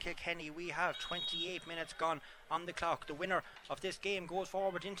 114 Kilkenny. We have 28 minutes gone on the clock. The winner of this game goes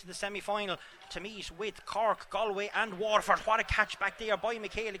forward into the semi-final to meet with Cork, Galway and Waterford. What a catch back there by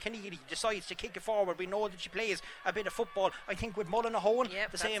Michaela Keneally. Decides to kick it forward. We know that she plays a bit of football, I think, with Mullinahoe.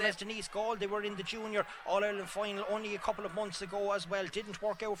 Yep, The same as Denise Gall. They were in the junior All-Ireland final only a couple of months ago as well. Didn't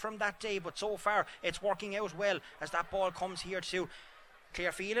work out from that day, but so far it's working out well as that ball comes here to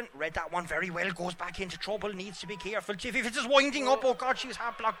Claire Phelan. Read that one very well, goes back into trouble, needs to be careful. Tiffy Fitz is winding up, oh god, she was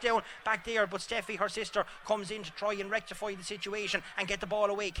half blocked down back there, but Steffi, her sister, comes in to try and rectify the situation and get the ball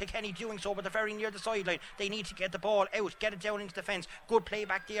away. Kilkenny doing so, but they're very near the sideline. They need to get the ball out, get it down into the fence. Good play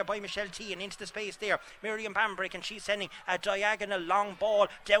back there by Michelle Teahan into the space there. Miriam Bambrick, and she's sending a diagonal long ball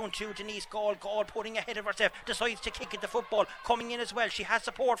down to Denise Gall. Gall putting ahead of herself, decides to kick at the football, coming in as well. She has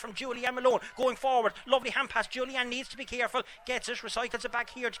support from Julianne Malone going forward. Lovely hand pass. Julianne needs to be careful, gets it, recycles it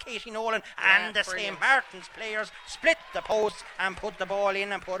back here to Katie Nolan, and the brilliant. St. Martin's players split the posts and put the ball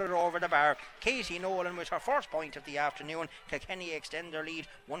in and put it over the bar. Katie Nolan with her first point of the afternoon. Kilkenny extend their lead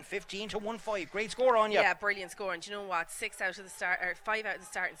 115 to 1-5. Great score on you. Yeah, brilliant score. And do you know what? 5 out of the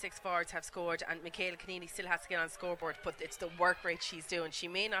start and 6 forwards have scored, and Michaela Keneally still has to get on the scoreboard, but it's the work rate she's doing. She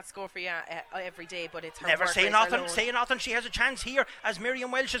may not score for you every day, but it's her Never work say rate nothing, alone. say nothing. She has a chance here as Miriam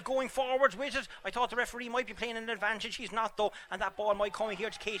Welsh is going forwards with it. I thought the referee might be playing an advantage. He's not though, and that ball might come here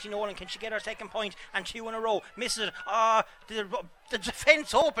to Katie Nolan. Can she get her second point? And 2 in a row. Misses it. The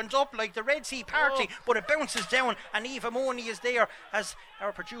defence opens up like the Red Sea party, but it bounces down, and Eva Money is there as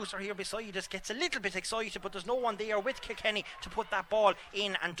our producer here beside us gets a little bit excited, but there's no one there with Kilkenny to put that ball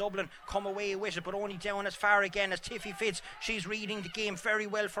in, and Dublin come away with it, but only down as far again as Tiffy Fitz. She's reading the game very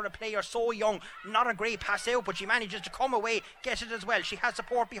well for a player so young. Not a great pass out, but she manages to come away, get it as well. She has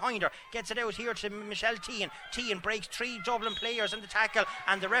support behind her, gets it out here to Michelle Teahan. Teahan breaks 3 Dublin players in the tackle,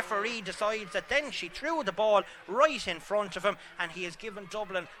 and the referee decides that then she threw the ball right in front of him, and he has given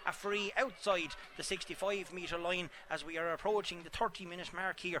Dublin a free outside the 65 metre line as we are approaching the 30-minute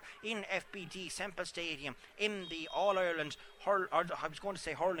mark here in FBD Semple Stadium in the All-Ireland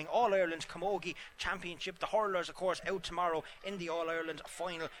hurling All-Ireland Camogie Championship. The hurlers, of course, out tomorrow in the All-Ireland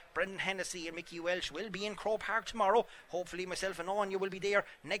final. Brendan Hennessy and Mickey Welsh will be in Croke Park tomorrow. Hopefully myself and Anya will be there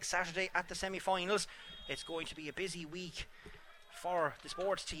next Saturday at the semi-finals. It's going to be a busy week for the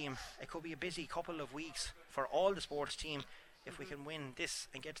sports team. It could be a busy couple of weeks for all the sports team if we can win this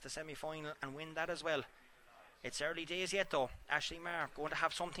and get to the semi-final and win that as well. It's early days yet though. Aisling Maher going to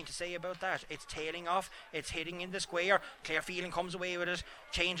have something to say about that. It's tailing off, it's hitting in the square. Claire Phelan comes away with it,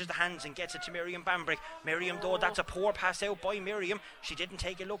 changes the hands and gets it to Miriam Bambrick. Miriam though, that's a poor pass out by Miriam. She didn't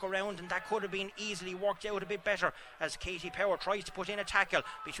take a look around, and that could have been easily worked out a bit better as Katie Power tries to put in a tackle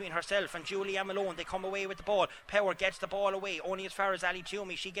between herself and Julianne Malone. They come away with the ball. Power gets the ball away only as far as Ali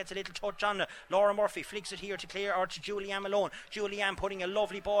Toomey. She gets a little touch on it. Laura Murphy flicks it here to Claire or to Julianne Malone. Julianne putting a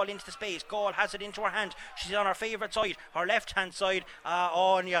lovely ball into the space. Gall has it into her hand. She's on her favourite side, her left hand side.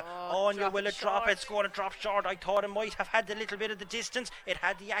 Anya will it drop? It's going to drop short. I thought it might have had a little bit of the distance, it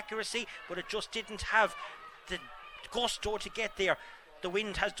had the accuracy, but it just didn't have the gusto to get there. The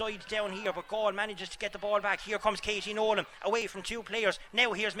wind has died down here, but Gaul manages to get the ball back. Here comes Katie Nolan away from 2 players.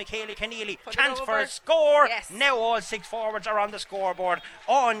 Now here's Michaela Keneally. Chance for a score. Yes. Now all 6 forwards are on the scoreboard.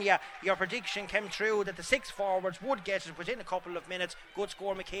 Anya, your prediction came true that the 6 forwards would get it within a couple of minutes. Good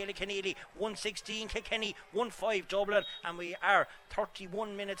score, Michaela Keneally. 116 Kilkenny, 1-5 Dublin, and we are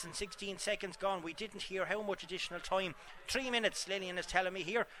 31 minutes and 16 seconds gone. We didn't hear how much additional time. 3 minutes, Lillian is telling me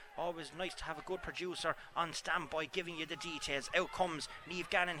here. Always nice to have a good producer on standby giving you the details. Out comes Niamh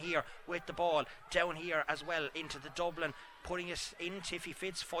Gannon here with the ball down here as well into the Dublin, putting it in. Tiffy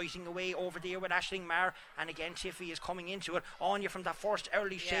Fitz fighting away over there with Aisling Marr, and again Tiffy is coming into it. Anya from that first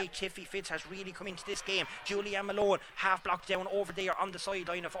early shake. Tiffy Fitz has really come into this game. Julianne Malone half blocked down over there on the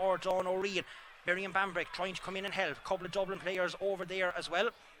sideline of Dawn O'Ryan. Miriam Bambrick trying to come in and help. A couple of Dublin players over there as well.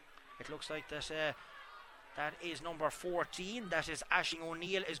 It looks like that is number 14. That is Aisling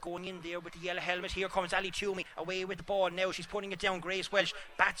O'Neill is going in there with the yellow helmet. Here comes Ali Toomey away with the ball. Now she's putting it down. Grace Welsh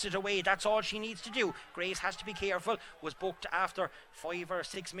bats it away. That's all she needs to do. Grace has to be careful. Was booked after 5 or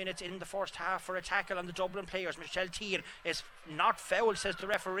 6 minutes in the first half for a tackle on the Dublin players. Michelle Teahan is not fouled, says the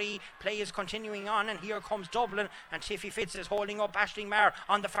referee. Play is continuing on, and here comes Dublin, and Tiffy Fitz is holding up Aisling Marr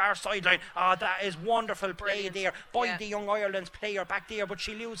on the far sideline. That is wonderful play there by the Young Ireland's player back there, but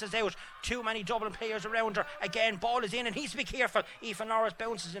she loses out. Too many Dublin players around her. Again, ball is in and needs to be careful. Aoife Norris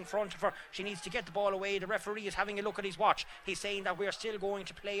bounces in front of her. She needs to get the ball away. The referee is having a look at his watch. He's saying that we're still going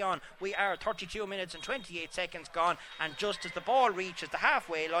to play on. We are 32 minutes and 28 seconds gone, and just as the ball reaches the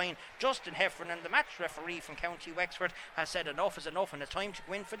halfway line, Justin Heffernan, the match referee from County Wexford, has said enough is enough and it's time to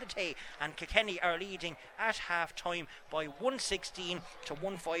go in for the tay, and Kilkenny are leading at half time by 116 to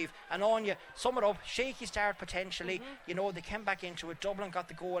 1-5. And Anya, sum it up, shaky start potentially. You know, they came back into it. Dublin got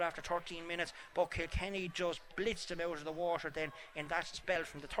the goal after 13 minutes, but Kilkenny just blitzed them out of the water then in that spell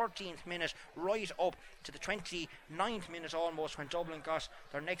from the 13th minute right up to the 29th minute almost, when Dublin got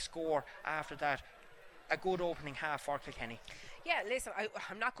their next score after that. A good opening half for Kilkenny. Yeah, listen,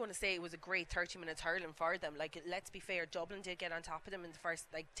 I'm not going to say it was a great 30 minutes hurling for them. Like, let's be fair, Dublin did get on top of them in the first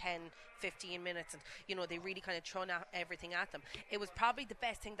 10, 15 minutes, and you know, they really kind of thrown everything at them. It was probably the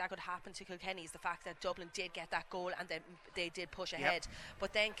best thing that could happen to Kilkenny is the fact that Dublin did get that goal and then they did push ahead.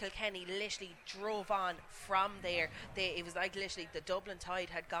 But then Kilkenny literally drove on from there. It was like literally the Dublin tide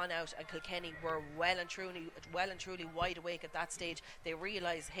had gone out, and Kilkenny were well and truly wide awake at that stage. They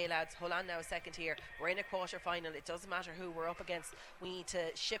realised, hey lads, hold on now a second here, we're in a quarter final, it doesn't matter who we're up against, we need to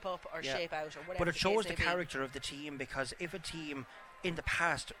ship up or shape out or whatever. But it shows the character of the team, because if a team in the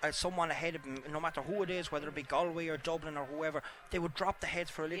past, someone ahead of them, no matter who it is, whether it be Galway or Dublin or whoever, they would drop the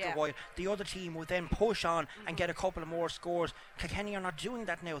heads for a little while. The other team would then push on and get a couple of more scores. Kilkenny are not doing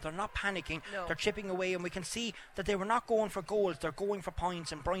that now. They're not panicking. They're chipping away, and we can see that they were not going for goals. They're going for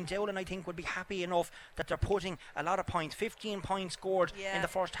points, and Brian Dowling, I think, would be happy enough that they're putting a lot of points. 15 points scored in the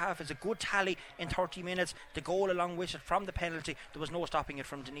first half is a good tally in 30 minutes. The goal along with it from the penalty, there was no stopping it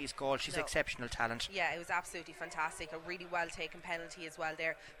from Denise Gall. She's exceptional talent. Yeah, it was absolutely fantastic. A really well taken penalty as well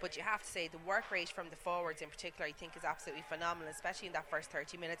there. But you have to say the work rate from the forwards in particular, I think, is absolutely phenomenal, especially in that first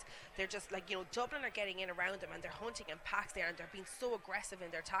 30 minutes. They're just like, you know, Dublin are getting in around them and they're hunting in packs there, and they're being so aggressive in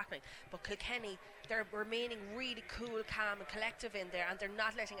their tackling. But Kilkenny, they're remaining really cool, calm and collective in there, and they're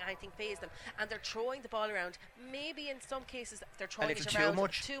not letting anything faze them, and they're throwing the ball around. Maybe in some cases they're throwing it around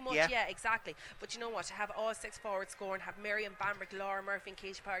too much. Yeah, exactly. But you know what, to have all 6 forwards scoring, have Miriam Bambrick, Laura Murphy and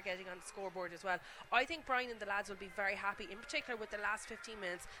Katie Power getting on the scoreboard as well, I think Brian and the lads will be very happy, in particular with the last 15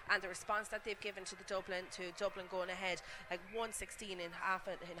 minutes and the response that they've given to Dublin going ahead, like 116 in half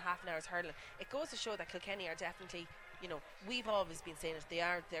an hour's hurling. It goes to show that Kilkenny are definitely, you know, we've always been saying it,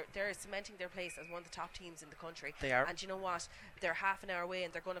 they're cementing their place as one of the top teams in the country. They are. And you know what, they're half an hour away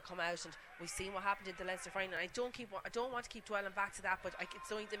and they're going to come out, and we've seen what happened in the Leinster final. I don't want to keep dwelling back to that, but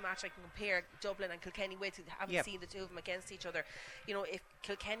it's only the match I can compare Dublin and Kilkenny with. I haven't seen the two of them against each other. You know, if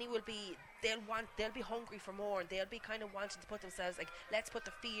Kilkenny will be, they'll be hungry for more, and they'll be kind of wanting to put themselves, like, let's put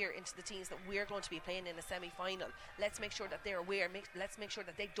the fear into the teams that we're going to be playing in a semi-final. Let's make sure that they're aware. Let's make sure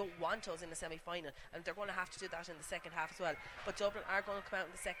that they don't want us in the semi-final, and they're going to have to do that in the second half as well. But Dublin are going to come out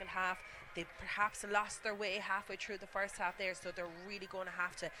in the second half. They perhaps lost their way halfway through the first half there, so they're really going to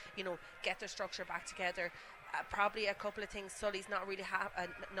have to, you know, get their structure back together. Probably a couple of things Sully's not really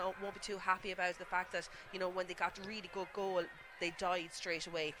won't be too happy about, the fact that, you know, when they got really good goal, they died straight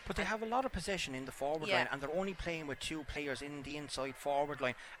away. But they have a lot of possession in the forward line, and they're only playing with 2 players in the inside forward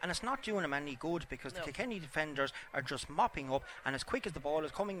line, and it's not doing them any good because the Kilkenny defenders are just mopping up, and as quick as the ball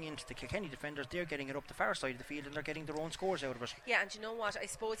is coming into the Kilkenny defenders, they're getting it up the far side of the field and they're getting their own scores out of it. Yeah, and you know what, I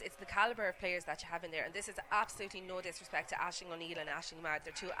suppose it's the calibre of players that you have in there, and this is absolutely no disrespect to Aisling O'Neill and Aisling Maher.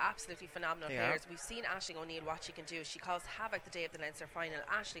 They're 2 absolutely phenomenal players. We've seen Aisling O'Neill, what she can do. She caused havoc the day of the Leinster final.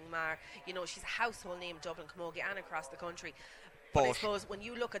 Aisling Maher, you know, she's a household name in Dublin, Camogie and across the country. But I suppose when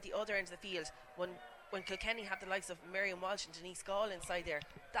you look at the other end of the field, when Kilkenny have the likes of Miriam Walsh and Denise Gall inside there,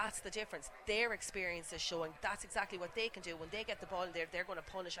 that's the difference. Their experience is showing that's exactly what they can do. When they get the ball in there, they're going to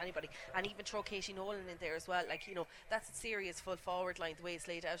punish anybody, and even throw Katie Nolan in there as well. Like, you know, that's a serious full forward line the way it's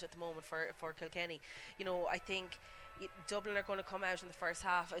laid out at the moment for Kilkenny. You know, I think Dublin are going to come out in the first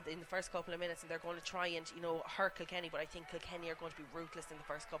half, in the first couple of minutes, and they're going to try and, you know, hurt Kilkenny, but I think Kilkenny are going to be ruthless in the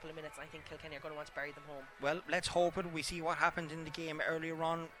first couple of minutes, and I think Kilkenny are going to want to bury them home. Well, let's hope it. We see what happened in the game earlier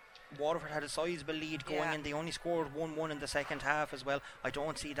on. Waterford had a sizable lead going in. They only scored 1-1 in the second half as well. I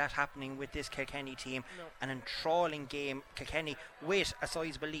don't see that happening with this Kilkenny team. An enthralling game. Kilkenny with a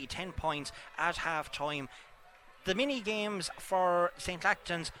sizable lead, 10 points at half time. The mini games for St.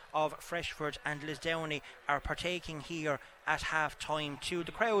 Lachtan's of Freshford and Lisdowney are partaking here at half time to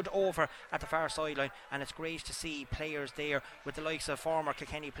the crowd over at the far sideline, and it's great to see players there with the likes of former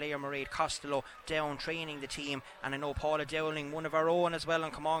Kilkenny player Mairead Costello down training the team, and I know Paula Dowling, one of our own as well,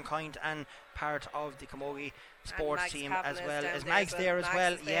 and Come On Kind, and part of the Camogie sports team as well. Is Mags there as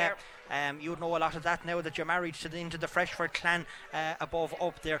well? Yeah. You'd know a lot of that now that you're married to into the Freshford clan above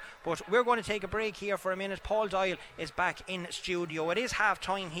up there. But we're going to take a break here for a minute. Paul Doyle is back in studio. It is half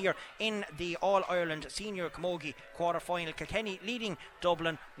time here in the All-Ireland Senior Camogie quarter-final. Kilkenny leading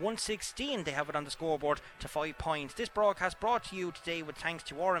Dublin 116. They have it on the scoreboard to 5 points. This broadcast brought to you today with thanks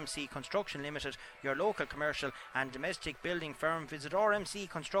to RMC Construction Limited, your local commercial and domestic building firm. Visit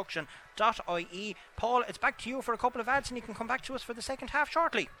rmcconstruction.ie. Paul, it's back to you for a couple of ads, and you can come back to us for the second half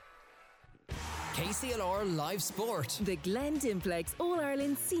shortly. KCLR Live Sport. The Glen Dimplex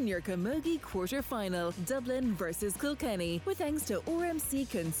All-Ireland Senior Camogie Quarter-Final, Dublin versus Kilkenny, with thanks to RMC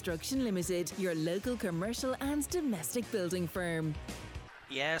Construction Limited, your local commercial and domestic building firm.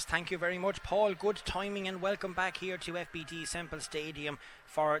 Yes, thank you very much, Paul. Good timing, and welcome back here to FBT Semple Stadium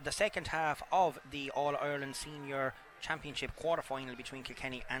for the second half of the All-Ireland Senior Championship quarter-final between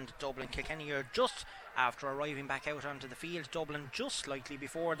Kilkenny and Dublin. Kilkenny are just after arriving back out onto the field, Dublin just slightly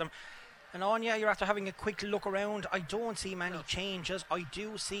before them. And Anya, you're after having a quick look around. I don't see many changes. I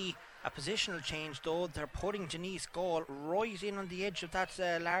do see a positional change though. They're putting Denise Gall right in on the edge of that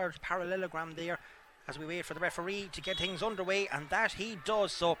large parallelogram there as we wait for the referee to get things underway, and that he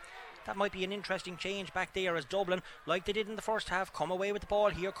does. So that might be an interesting change back there as Dublin, like they did in the first half, come away with the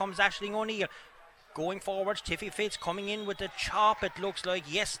ball. Here comes Aisling O'Neill going forward. Tiffy Fitz coming in with the chop. It looks like,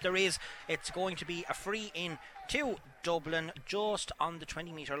 yes, there is. It's going to be a free in to Dublin just on the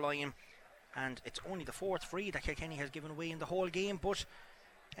 20-metre line. And it's only the fourth free that Kilkenny has given away in the whole game, but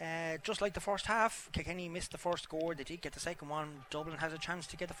just like the first half, Kilkenny missed the first score. They did get the second one. Dublin has a chance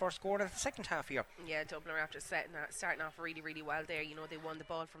to get the first score at the second half here. Yeah, Dublin are after starting off really, really well there. You know, they won the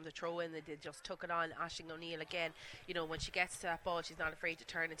ball from the throw-in. They just took it on. Aisling O'Neill again, you know, when she gets to that ball, she's not afraid to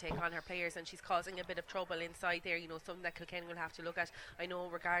turn and take on her players, and she's causing a bit of trouble inside there. You know, something that Kilkenny will have to look at. I know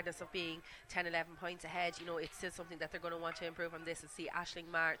regardless of being 10-11 points ahead, you know, it's still something that they're going to want to improve on. This and see Aisling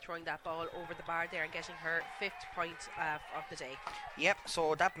Maher throwing that ball over the bar there and getting her 5th point of the day. Yep,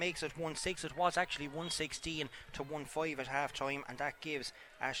 so that makes it 1-6. It was actually 116 to 1-5 at half time, and that gives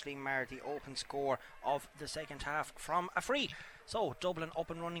Aisling Maher the open score of the second half from a free. So Dublin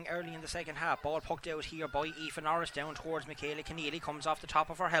up and running early in the second half. Ball pucked out here by Aoife Norris down towards Michaela Keneally. Comes off the top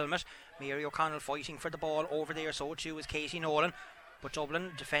of her helmet. Mary O'Connell fighting for the ball over there, so too is Katie Nolan. But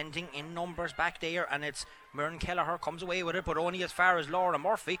Dublin defending in numbers back there, and it's Myrne Kelleher comes away with it, but only as far as Laura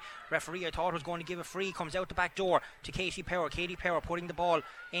Murphy. Referee, I thought, was going to give a free. Comes out the back door to Katie Power. Katie Power putting the ball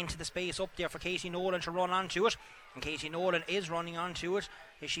into the space up there for Katie Nolan to run onto it. And Katie Nolan is running onto it.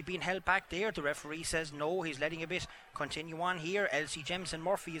 Is she being held back there? The referee says no. He's letting a bit continue on here. Elsie Jemison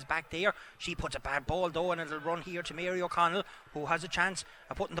Murphy is back there. She puts a bad ball though, and it'll run here to Mary O'Connell, who has a chance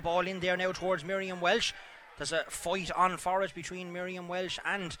of putting the ball in there now towards Miriam Welsh. There's a fight on for it between Miriam Welsh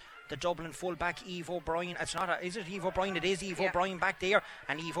and the Dublin fullback Eve O'Brien. Is it Eve O'Brien? It is Eve O'Brien back there,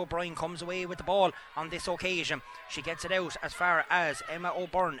 and Eve O'Brien comes away with the ball on this occasion. She gets it out as far as Emma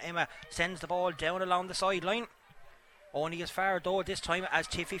O'Byrne. Emma sends the ball down along the sideline. Only as far though this time as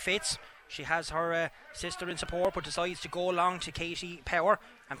Tiffy Fitz. She has her sister in support, but decides to go along to Katie Power,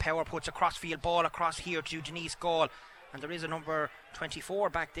 and Power puts a crossfield ball across here to Denise Gall. And there is a number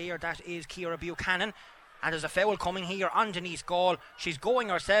 24 back there. That is Ciara Buchanan. And there's a foul coming here on Denise Gall. She's going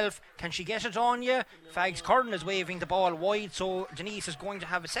herself. Can she get it on you? Fags Curran is waving the ball wide, so Denise is going to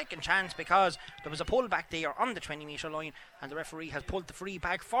have a second chance because there was a pull back there on the 20 metre line, and the referee has pulled the free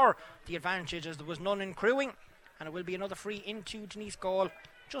back for the advantage as there was none in crewing. And it will be another free into Denise Gall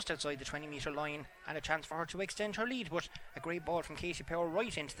just outside the 20 metre line, and a chance for her to extend her lead. But a great ball from Casey Power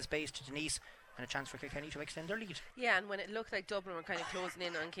right into the space to Denise, and a chance for Kilkenny to extend their lead. Yeah, and when it looked like Dublin were kind of closing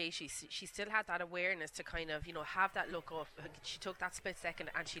in on Casey, she still had that awareness to kind of, have that look up. She took that split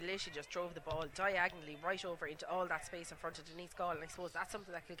second and she literally just drove the ball diagonally right over into all that space in front of Denise Gall. And I suppose that's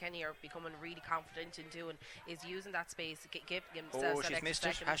something that Kilkenny are becoming really confident in doing, is using that space, giving themselves that she's missed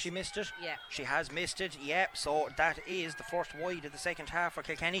second. it. Has she missed it? Yeah. She has missed it, yeah. So that is the first wide of the second half for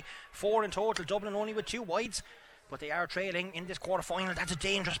Kilkenny. 4 in total, Dublin only with 2 wides. But they are trailing in this quarter final. That's a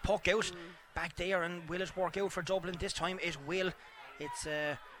dangerous puck out back there, and will it work out for Dublin this time? It will. It's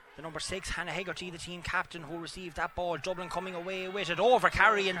the number 6, Hannah Hegarty, the team captain, who received that ball. Dublin coming away with it, over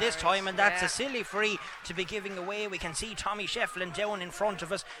carrying this time, and that's a silly free to be giving away. We can see Tommy Shefflin down in front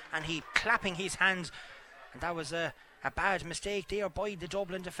of us, and he clapping his hands, and that was a bad mistake there by the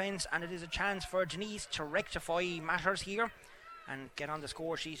Dublin defence, and it is a chance for Denise to rectify matters here and get on the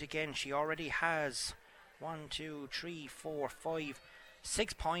score sheet again. She already has 1, 2, 3, 4, 5,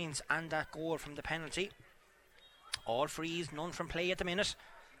 6 points and that goal from the penalty. All frees, none from play at the minute.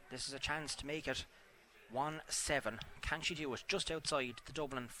 This is a chance to make it 1-7. Can she do it? Just outside the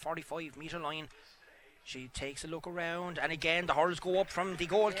Dublin 45 metre line. She takes a look around, and again the hurls go up from the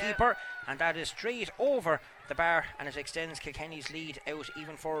goalkeeper, and that is straight over the bar, and it extends Kilkenny's lead out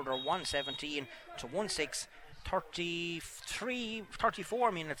even further, 117 to 1-6.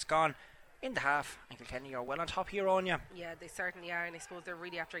 34 minutes gone in the half, and Kilkenny are well on top here, Anya. Yeah, they certainly are, and I suppose they're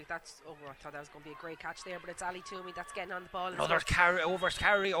really after that's. I thought that was going to be a great catch there, but it's Ali Toomey that's getting on the ball. Another carry.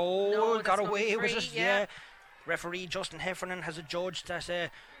 Got away with it. Yeah. Referee Justin Heffernan has adjudged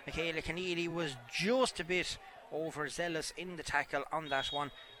that Michaela Keneally was just a bit overzealous in the tackle on that one,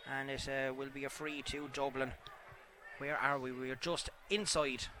 and it will be a free to Dublin. Where are we? We are just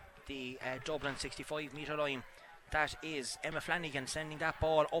inside the Dublin 65 metre line. That is Emma Flanagan sending that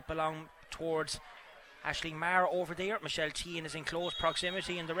ball up along towards Aisling Maher over there. Michelle Teahan is in close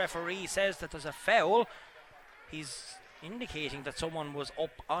proximity, and the referee says that there's a foul. He's indicating that someone was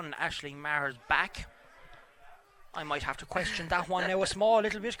up on Aisling Maher's back. I might have to question that one now a small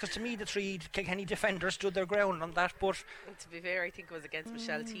little bit, because to me the 3 Kilkenny defenders stood their ground on that. But to be fair, I think it was against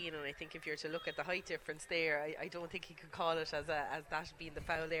Michelle Teahan, and I think if you're to look at the height difference there, I don't think he could call it as that being the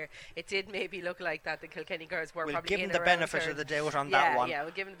foul there. It did maybe look like that the Kilkenny girls were probably give him the benefit of the doubt on that one. Yeah,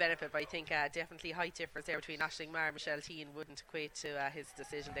 we'll give him the benefit, but I think definitely height difference there between Aisling Maher and Michelle Teahan wouldn't equate to his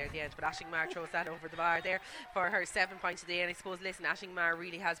decision there at the end. But Aisling Maher throws that over the bar there for her 7 points today, and I suppose, listen, Aisling Maher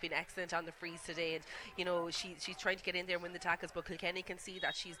really has been excellent on the frees today, and she's trying to get in there and win the tackles, but Kilkenny can see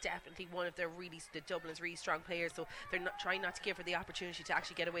that she's definitely one of the Dublin's really strong players, so they're not trying not to give her the opportunity to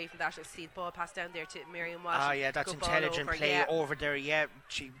actually get away from that. I see the ball pass down there to Miriam Walsh. That's intelligent play over there. Yeah,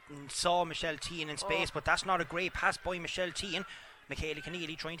 she saw Michelle Teahan in space, but that's not a great pass by Michelle Teahan. Michaela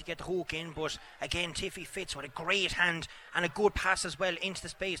Keneally trying to get the hook in, but again Tiffy Fitz with a great hand and a good pass as well into the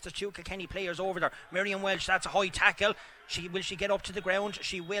space. There's 2 Kilkenny players over there. Miriam Welsh, that's a high tackle. Will she get up to the ground?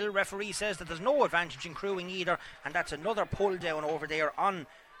 She will. Referee says that there's no advantage in crewing either, and that's another pull down over there on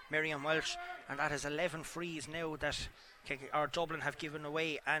Miriam Welsh, and that is 11 frees now that Dublin have given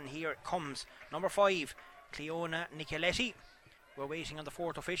away. And here it comes, number 5, Cleona Nicoletti. We're waiting on the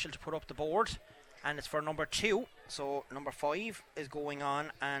 4th official to put up the board, and it's for number 2. So number 5 is going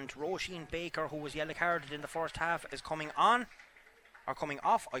on, and Roisin Baker, who was yellow carded in the first half, is coming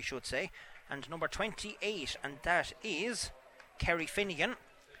off, I should say. And number 28, and that is Kerry Finnegan,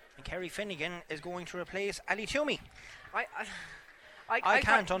 and Kerry Finnegan is going to replace Ali Toomey. I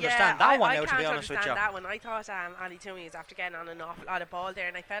can't understand that one now, to be honest with you. That one. I thought Ali Toomey was after getting on an awful lot of ball there,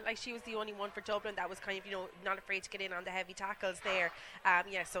 and I felt like she was the only one for Dublin that was kind of, not afraid to get in on the heavy tackles there.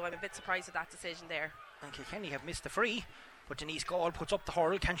 So I'm a bit surprised at that decision there. And Kilkenny have missed the free, but Denise Gall puts up the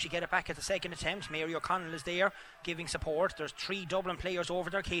hurl. Can she get it back at the second attempt? Mary O'Connell is there giving support. There's 3 Dublin players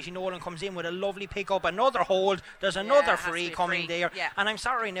over there. Katie Nolan comes in with a lovely pick up, another hold. There's another free coming there. Yeah. And I'm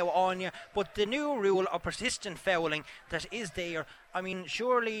sorry now, Anya, but the new rule of persistent fouling that is there, I mean,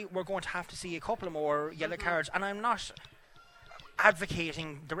 surely we're going to have to see a couple more yellow cards, and I'm not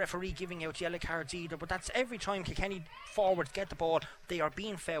advocating the referee giving out yellow cards either, but that's every time Kilkenny forwards get the ball, they are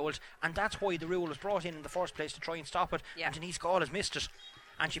being fouled, and that's why the rule was brought in the first place, to try and stop it. And Denise Gall has missed it,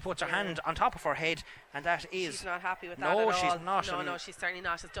 and she puts her hand on top of her head, and that is... She's not happy with that at all. No, she's not. No, she's certainly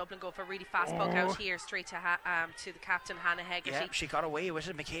not. As Dublin go for a really fast poke out here, straight to the captain, Hannah Hegarty. Yeah, she got away with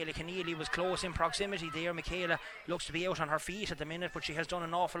it. Michaela Keneally was close in proximity there. Michaela looks to be out on her feet at the minute, but she has done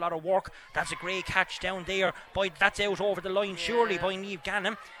an awful lot of work. That's a great catch down there. That's out over the line, surely, by Niamh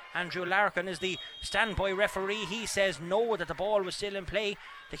Gannon. Andrew Larkin is the standby referee. He says no, that the ball was still in play.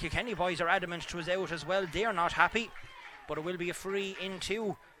 The Kilkenny boys are adamant it was out as well. They're not happy, but it will be a free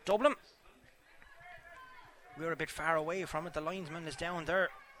into Dublin. We're a bit far away from it. The linesman is down there,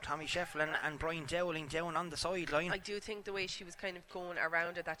 Tommy Shefflin, and Brian Dowling down on the sideline. I do think the way she was kind of going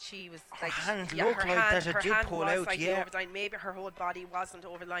around it, that she was her like, hand looked like that it did pull out. Over the line. Maybe her whole body wasn't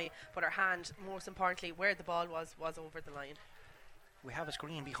over the line, but her hand, most importantly, where the ball was over the line. We have a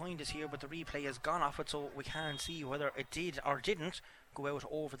screen behind us here, but the replay has gone off it, so we can't see whether it did or didn't go out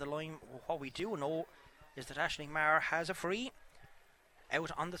over the line. What we do know is that Aisling Maher has a free out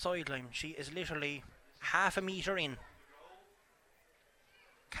on the sideline. She is literally half a metre in.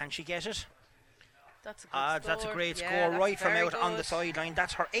 Can she get it? That's a good score. That's a great score right from out on the sideline.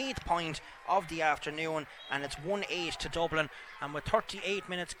 That's her 8th point of the afternoon, and it's 1-8 to Dublin. And with 38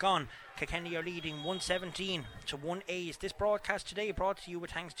 minutes gone, Kilkenny are leading 117 to 1-8. This broadcast today brought to you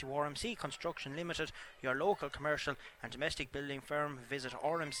with thanks to RMC Construction Limited, your local commercial and domestic building firm. Visit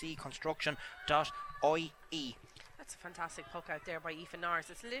rmcconstruction.ie. That's a fantastic puck out there by Aoife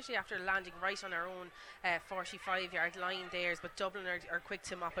Norris. It's literally after landing right on her own 45-yard line there, but Dublin are quick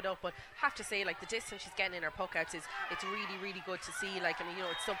to mop it up. But have to say, like, the distance she's getting in her puck outs it's really, really good to see. Like, and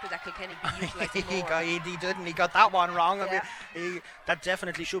it's something that Kilkenny be utilising more. He got that one wrong. Yeah. I mean, that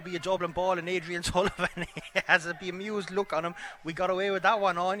definitely should be a Dublin ball, and Adrian Sullivan has a bemused look on him. We got away with that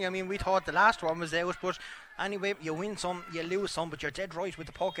one on. I mean, we thought the last one was out, but anyway, you win some, you lose some, but you're dead right with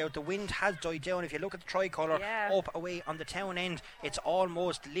the puck out. The wind has died down. If you look at the tricolour up away on the town end, it's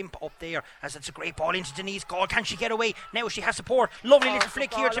almost limp up there, as it's a great ball into Denise Gall. Can she get away? Now she has support. Lovely little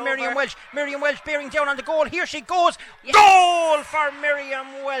flick here to Miriam Welsh. Miriam Welsh bearing down on the goal. Here she goes. Yes. Goal for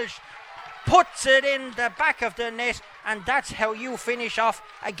Miriam Welsh. Puts it in the back of the net, and that's how you finish off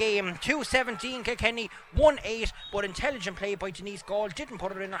a game. 2-17 Kilkenny, 1-8, but intelligent play by Denise Gall. Didn't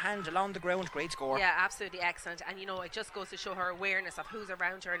put it in her hand along the ground. Great score. Yeah, absolutely excellent. And it just goes to show her awareness of who's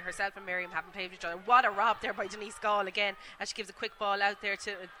around her, and herself and Miriam haven't played with each other. What a rob there by Denise Gall again, as she gives a quick ball out there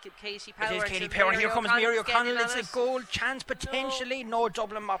to Katie Power. It is Katie Power, and here comes Mary O'Connell. It's a goal chance potentially. No,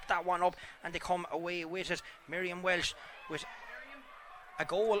 Dublin mopped that one up, and they come away with it. Miriam Welsh with a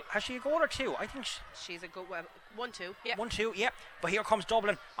goal. Has she a goal or two? I think she's a goal. 1-2. Yeah. 1-2. Yeah. But here comes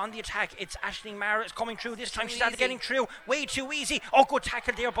Dublin on the attack. It's Aisling Maher is coming through this time. She's started easy. Getting through. Way too easy. Oh, good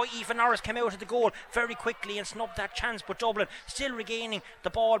tackle there by Aoife Norris. Came out of the goal very quickly and snubbed that chance. But Dublin still regaining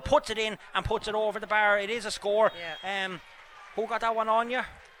the ball, puts it in and puts it over the bar. It is a score. Yeah. Who got that one on you?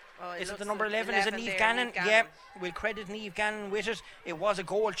 Oh, is it the number 11? Is it Niamh Gannon? Yeah. We'll credit Niamh Gannon with it. It was a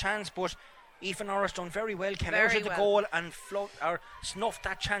goal chance, but Aoife Norris done very well, came out of the goal and snuffed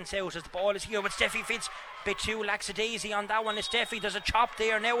that chance out as the ball is here with Steffi Fitz. Bit too lackadaisy on that one. Is Steffi. There's a chop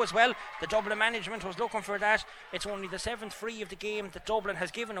there now as well. The Dublin management was looking for that. It's only the 7th free of the game that Dublin has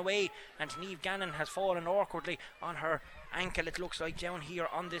given away, and Niamh Gannon has fallen awkwardly on her ankle, it looks like, down here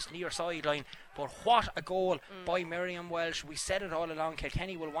on this near sideline. But what a goal by Miriam Welsh. We said it all along,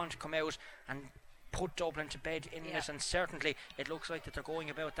 Kilkenny will want to come out and put Dublin to bed in this, and certainly it looks like that they're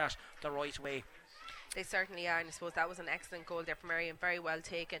going about that the right way. They certainly are, and I suppose that was an excellent goal there from Miriam, very well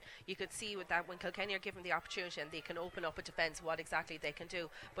taken. You could see with that, when Kilkenny are given the opportunity and they can open up a defence, what exactly they can do.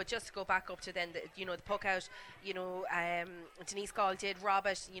 But just to go back up to then, the puck out, Denise Gall did rob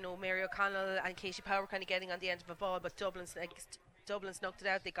it, Mary O'Connell and Katie Power kind of getting on the end of a ball, but Dublin snugged it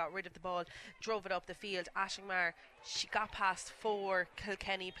out. They got rid of the ball, drove it up the field. Aisling Maher, she got past 4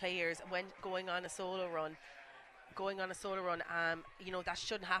 Kilkenny players and went going on a solo run. That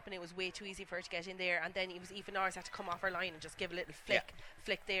shouldn't happen. It was way too easy for her to get in there, and then it was Aoife Norris had to come off her line and just give a little flick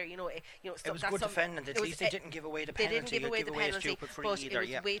there. It was good defending. At least they didn't give away the penalty. They didn't give away the penalty, but either,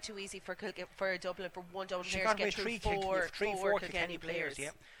 it was way too easy for Dublin, for one Dublin she player got to get through four Kilkenny players.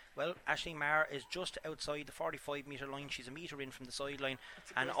 Yeah. Well, Aisling Maher is just outside the 45-metre line. She's a metre in from the sideline.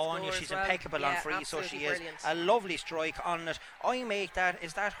 And Anya, she's impeccable on free, so she is a lovely strike on it. I make that,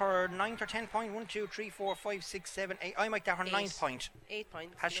 is that her 9th or 10th point? 1, 2, 3, 4, 5, 6, 7, 8. I make that her 9th point. 8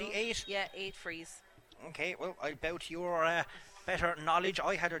 points. Has she 8? Yeah, 8 frees. Okay, well, I'll bow to your better knowledge.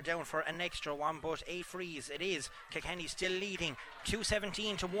 I had her down for an extra one, but 8 frees it is. Kilkenny still leading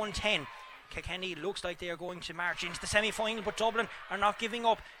 2-17 to 1-10. Kilkenny looks like they are going to march into the semi-final, but Dublin are not giving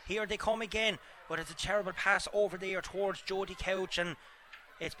up. Here they come again, but it's a terrible pass over there towards Jodie Couch, and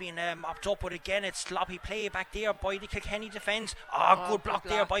It's been mopped up, but again it's sloppy play back there by the Kilkenny defence. Good block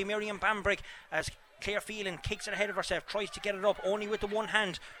there by Miriam Bambrick as Claire Phelan kicks it ahead of herself, tries to get it up only with the one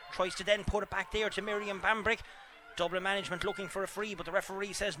hand, tries to then put it back there to Miriam Bambrick. Dublin management looking for a free, but the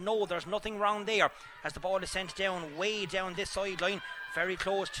referee says no, there's nothing wrong there, as the ball is sent down, way down this sideline, very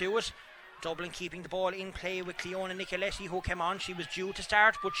close to it. Dublin keeping the ball in play with Cleona Nicoletti, who came on. She was due to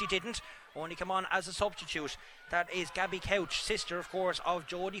start, but she didn't, only come on as a substitute. That is Gabby Couch, sister of course of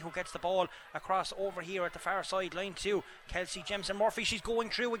Jodie, who gets the ball across over here at the far sideline to Kelsey Jemison Murphy. She's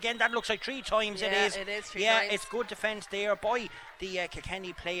going through again. That looks like 3 times. Yeah, it is 3 times. It's good defence there by the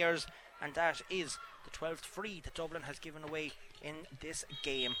Kilkenny players, and that is the 12th free that Dublin has given away in this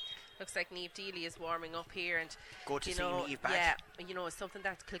game. Looks like Niamh Deely is warming up here, and good to see Niamh back. Yeah, it's something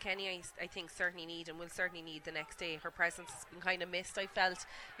that Kilkenny I think certainly need and will certainly need the next day. Her presence has been kind of missed, I felt,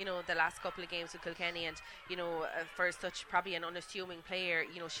 the last couple of games with Kilkenny, and for such probably an unassuming player,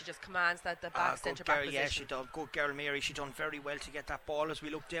 she just commands that the back centre back position. Yeah, she does. Good girl, Mary. She done very well to get that ball. As we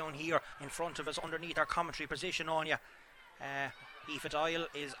look down here in front of us underneath our commentary position on you. Aoife Doyle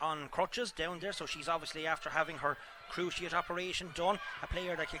is on crutches down there, so she's obviously after having her cruciate operation done. A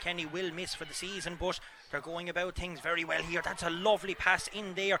player that Kilkenny will miss for the season, but they're going about things very well here. That's a lovely pass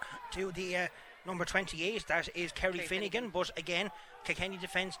in there to the number 28. That is Kerry Finnegan. But again, Kilkenny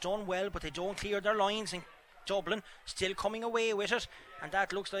defence done well, but they don't clear their lines, and Dublin still coming away with it, and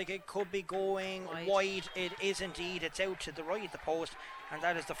that looks like it could be going wide. It is indeed. It's out to the right of the post, and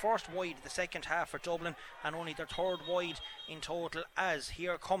that is the first wide of the second half for Dublin, and only their third wide in total, as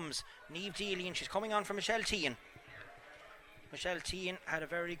here comes Niamh Deely, and she's coming on for Michelle Tehan. Michelle Tehan had a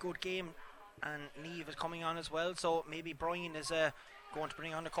very good game, and Niamh is coming on as well, so maybe Brian is going to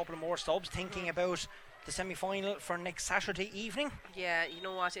bring on a couple of more subs, thinking about the semi-final for next Saturday evening. Yeah, you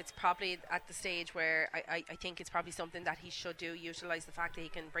know what, it's probably at the stage where I think it's probably something that he should do, utilise the fact that he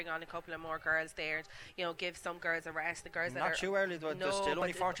can bring on a couple of more girls there, and give some girls a rest. The girls not too early though, there's still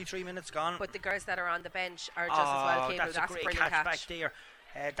only 43 minutes gone, but the girls that are on the bench are just as well capable. That's a great catch back there.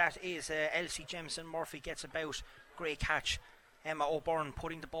 That is Elsie Jemison Murphy gets about. Great catch. Emma O'Byrne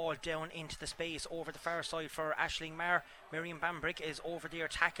putting the ball down into the space over the far side for Aisling Maher. Miriam Bambrick is over there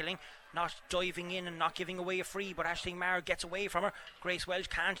tackling, not diving in and not giving away a free, but Aisling Maher gets away from her. Grace Welch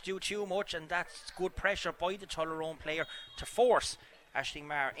can't do too much, and that's good pressure by the Tullaroan player to force Aisling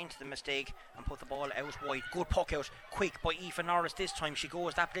Maher into the mistake and put the ball out wide. Good puck out, quick by Aoife Norris this time. She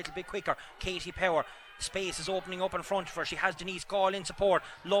goes that little bit quicker. Katie Power, space is opening up in front of her. She has Denise Gall in support.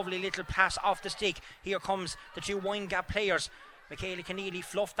 Lovely little pass off the stick. Here comes the two Wine Gap players. Michaela Keneally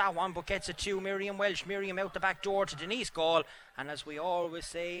fluffed that one, but gets it to Miriam Welch. Miriam out the back door to Denise Gall, and as we always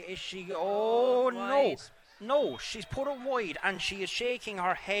say, is she... No, she's put it wide, and she is shaking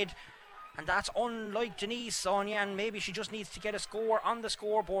her head, and that's unlike Denise, Sonia, and maybe she just needs to get a score on the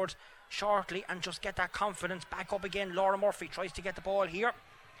scoreboard shortly and just get that confidence back up again. Laura Murphy tries to get the ball here.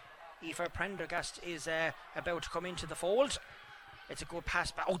 Aoife Prendergast is about to come into the fold. It's a good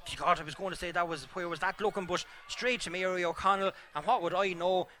pass back. Oh God, I was going to say where was that looking, but straight to Mary O'Connell, and what would I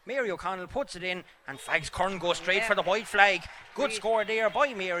know, Mary O'Connell puts it in, and Fags Kern goes straight for the white flag. Good score there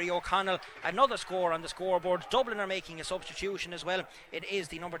by Mary O'Connell. Another score on the scoreboard. Dublin are making a substitution as well. It is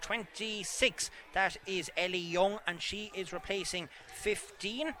the number 26, that is Ellie Young, and she is replacing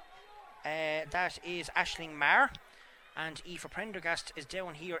 15. That is Aisling Maher. And Aoife Prendergast is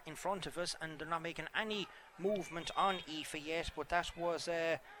down here in front of us, and they're not making any movement on Aoife yet, but that was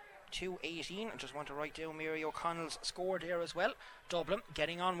 2:18. I just want to write down Mary O'Connell's score there as well. Dublin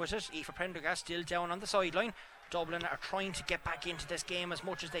getting on with it. Aoife Prendergast still down on the sideline. Dublin are trying to get back into this game as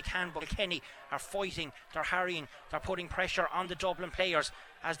much as they can, but Kenny are fighting, they're harrying, they're putting pressure on the Dublin players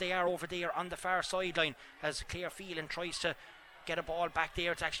as they are over there on the far sideline, as Claire Phelan tries to get a ball back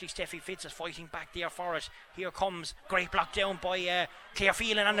there. It's actually Steffi Fitz is fighting back there for it. Here comes, great block down by Claire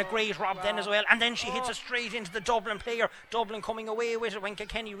Phelan, and a great rob then as well, and then she hits it straight into the Dublin player. Dublin coming away with it when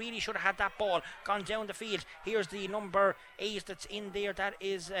Kilkenny really should have had that ball gone down the field. Here's the number 8 that's in there, that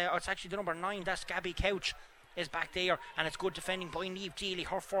is it's actually the number 9, that's Gabby Couch is back there, and it's good defending by Niamh Deely,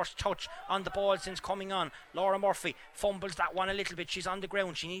 her first touch on the ball since coming on. Laura Murphy fumbles that one a little bit. She's on the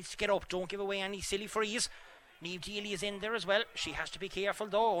ground, she needs to get up, don't give away any silly frees. Niamh Deely is in there as well. She has to be careful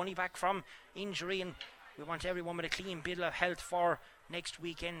though, only back from injury, and we want everyone with a clean bit of health for next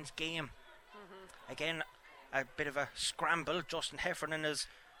weekend's game. Again, a bit of a scramble. Justin Heffernan is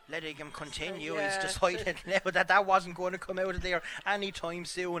letting him continue. He's decided now that wasn't going to come out of there anytime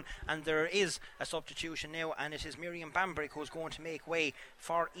soon, and there is a substitution now, and it is Miriam Bambrick who's going to make way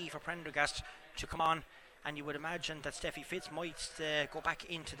for Aoife Prendergast to come on, and you would imagine that Steffi Fitz might go back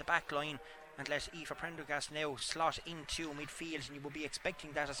into the back line and let Aoife Prendergast now slot into midfield, and you will be expecting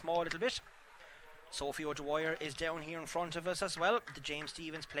that a small little bit. Sophie O'Dwyer is down here in front of us as well, the James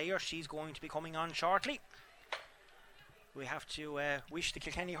Stephens player. She's going to be coming on shortly. We have to wish the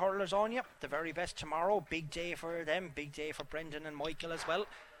Kilkenny hurlers on you the very best tomorrow. Big day for them, big day for Brendan and Michael as well,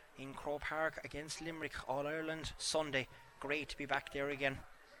 in Croke Park against Limerick, All-Ireland Sunday. Great to be back there again.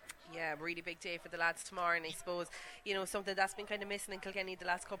 Yeah, really big day for the lads tomorrow, and I suppose, you know, something that's been kind of missing in Kilkenny the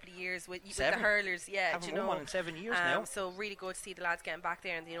last couple of years with the hurlers. Yeah, haven't won one in 7 years now. So really good to see the lads getting back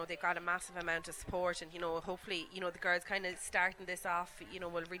there, and you know, they've got a massive amount of support, and you know, hopefully, you know, the girls kind of starting this off, you know,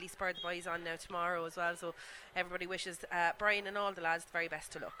 will really spur the boys on now tomorrow as well. So everybody wishes Brian and all the lads the very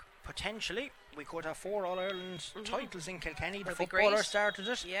best of luck. Potentially, we could have 4 All-Ireland titles in Kilkenny. The That'd be footballers great. started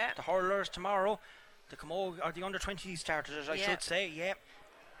it. Yeah. The hurlers tomorrow. The Camogue, or the under-20s started it, I should say. Yeah.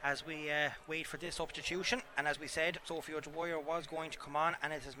 As we wait for this substitution, and as we said, Sophie O'Dwyer was going to come on,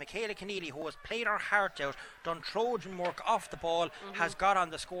 and it is Michaela Keneally, who has played her heart out, done Trojan work off the ball, has got on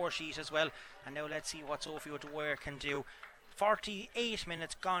the score sheet as well. And now let's see what Sophie O'Dwyer can do. 48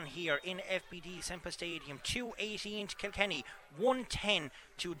 minutes gone here in FBD Semper Stadium. 2:18 to Kilkenny, 1:10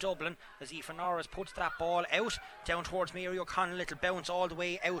 to Dublin, as Aoife Norris puts that ball out down towards Mary O'Connell. Little bounce all the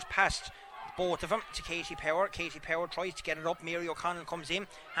way out past both of them to Katie Power. Katie Power tries to get it up. Mary O'Connell comes in,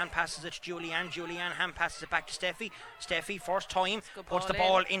 hand passes it to Julianne. Julianne hand passes it back to Steffi. Steffi, first time, puts the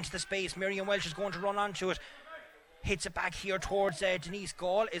ball into the space. Miriam Welsh is going to run onto it. Hits it back here towards Denise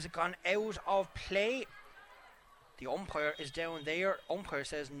Gall. Is it gone out of play? The umpire is down there. Umpire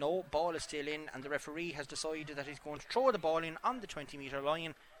says no, ball is still in, and the referee has decided that he's going to throw the ball in on the 20-metre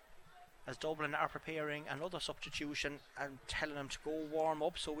line, as Dublin are preparing another substitution and telling them to go warm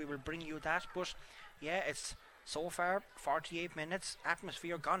up. So we will bring you that. But yeah, it's so far 48 minutes.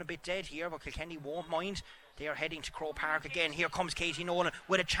 Atmosphere gone a bit dead here, but Kilkenny won't mind. They are heading to Croke Park again. Here comes Katie Nolan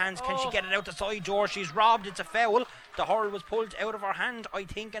with a chance. Can she get it out the side door? She's robbed. It's a foul. The hurl was pulled out of her hand, I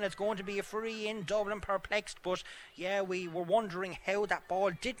think, and it's going to be a free in. Dublin perplexed, but yeah, we were wondering how that ball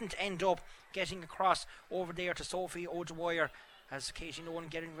didn't end up getting across over there to Sophie O'Dwyer. As Katie Nolan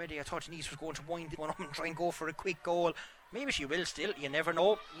getting ready, I thought Denise was going to wind one up and try and go for a quick goal. Maybe she will still, you never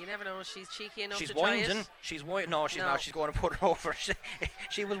know. You never know, she's cheeky enough she's to winding. try it. She's winding. No, she's not. She's going to put it over.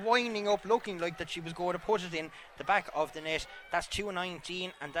 She was winding up, looking like that she was going to put it in the back of the net. That's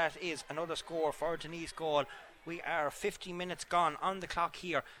 2:19, and that is another score for Denise Gall. We are 50 minutes gone on the clock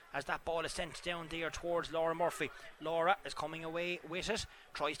here as that ball is sent down there towards Laura Murphy. Laura is coming away with it,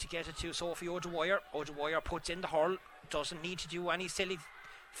 tries to get it to Sophie O'Dwyer. O'Dwyer puts in the hurl, doesn't need to do any silly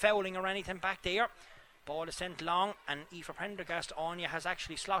fouling or anything back there. Ball is sent long, and Aoife Prendergast, Anya, has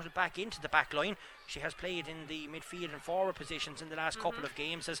actually slotted back into the back line. She has played in the midfield and forward positions in the last couple of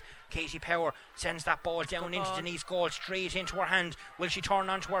games, as Katie Power sends that ball down into Denise Gall, straight into her hand. Will she turn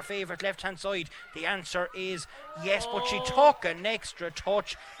on to her favourite left hand side? The answer is yes, but she took an extra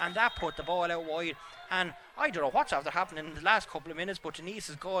touch, and that put the ball out wide. And I don't know what's after happening in the last couple of minutes, but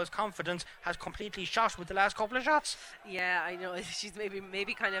Denise's Gall's confidence has completely shot with the last couple of shots. Yeah, I know. She's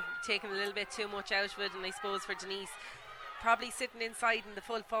maybe kind of taking a little bit too much out of it, and I suppose for Denise, probably sitting inside in the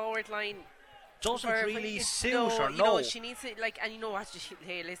full forward line doesn't really suit her. You know, she needs to, like, and you know what?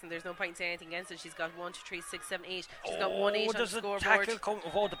 Hey, listen, there's no point saying anything against it. She's got 1, 2, 3, 6, 7, 8. She's got 1, 8 on the scoreboard.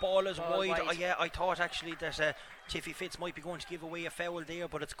 Tackle the ball is wide. Yeah, I thought actually that Tiffy Fitz might be going to give away a foul there,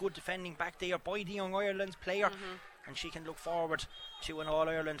 but it's good defending back there by the Young Ireland's player, and she can look forward to an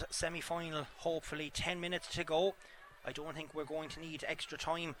All-Ireland semi-final. Hopefully, 10 minutes to go. I don't think we're going to need extra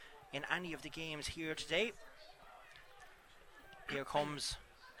time in any of the games here today. Here comes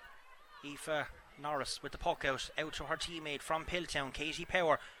Aoife Norris with the puck out to her teammate from Piltown, Katie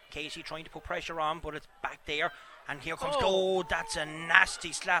Power. Katie trying to put pressure on, but it's back there. And here comes that's a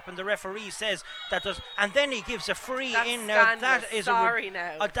nasty slap, and the referee says that does, and then he gives a free in. Now that is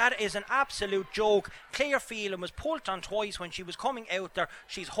that is an absolute joke. Claire Phelan was pulled on twice when she was coming out there.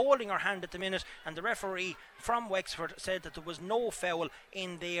 She's holding her hand at the minute, and the referee from Wexford said that there was no foul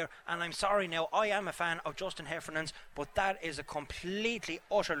in there. And I'm sorry now, I am a fan of Justin Heffernan's, but that is a completely,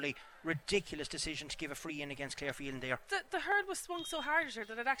 utterly ridiculous decision to give a free in against Claire Phelan there. The hurl was swung so hard at her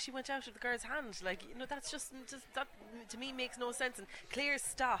that it actually went out of the girl's hand. Like, you know, that's just that to me makes no sense. And Claire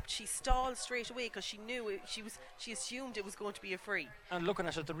stopped. She stalled straight away because she knew she assumed it was going to be a free. And looking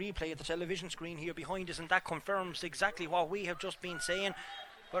at the replay at the television screen here behind us, and that confirms exactly what we have just been saying.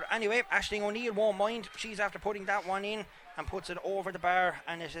 But anyway, Aisling O'Neill won't mind. She's after putting that one in and puts it over the bar,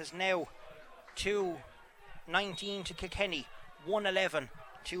 and it is now 2:19 to Kilkenny, 1:11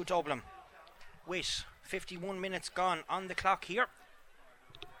 to Dublin, with 51 minutes gone on the clock here.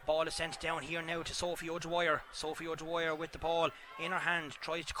 Ball is sent down here now to Sophie O'Dwyer. Sophie O'Dwyer with the ball in her hand,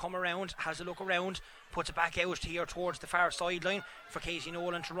 tries to come around, has a look around, puts it back out here towards the far sideline for Katie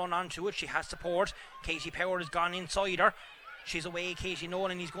Nolan to run onto it. She has support. Katie Power has gone inside her. She's away, Katie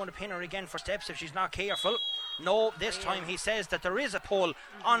Nolan. He's going to pin her again for steps if she's not careful. No, this time he says that there is a pull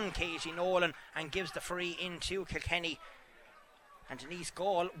on Katie Nolan and gives the free into Kilkenny. And Denise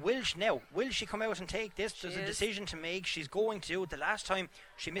Gall, will she come out and take this? There's a decision to make. She's going to. The last time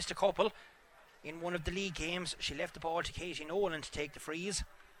she missed a couple in one of the league games, she left the ball to Katie Nolan to take the frees.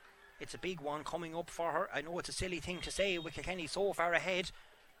 It's a big one coming up for her. I know it's a silly thing to say with Kilkenny so far ahead,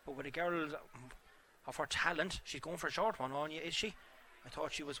 but with a girl of her talent, she's going for a short one on you, is she? I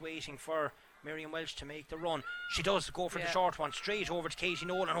thought she was waiting for Miriam Welch to make the run. She does go for the short one straight over to Katie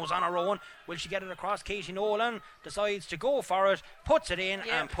Nolan, who's on her own. Will she get it across? Katie Nolan decides to go for it, puts it in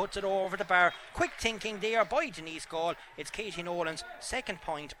and puts it over the bar. Quick thinking there by Denise Gall. It's Katie Nolan's second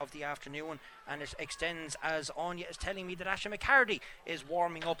point of the afternoon, and it extends as Anya is telling me that Asha McCarty is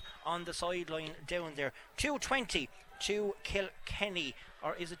warming up on the sideline down there. 2:20 to Kilkenny.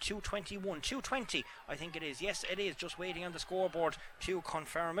 Or is it 2:21? 2:20, I think it is. Yes, it is. Just waiting on the scoreboard to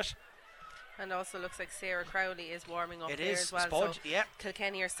confirm it. And also looks like Sarah Crowley is warming up it there is, as well. Spud, so yeah.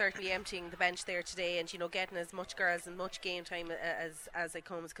 Kilkenny are certainly emptying the bench there today, and getting as much girls and much game time as it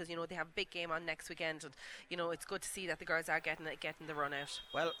comes, because they have a big game on next weekend, and it's good to see that the girls are getting the run out.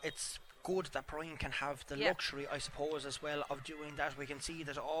 Well, it's good that Brian can have the luxury, I suppose, as well of doing that. We can see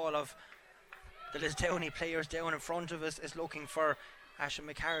that all of the Lisdowney players down in front of us is looking for Asha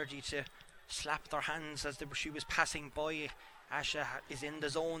McCarty to slap their hands as she was passing by. Asha is in the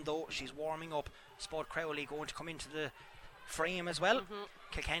zone though, she's warming up. Spud Crowley going to come into the frame as well.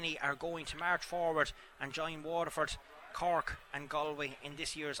 Kilkenny are going to march forward and join Waterford, Cork and Galway in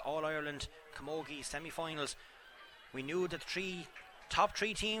this year's All-Ireland Camogie semi-finals. We knew that the top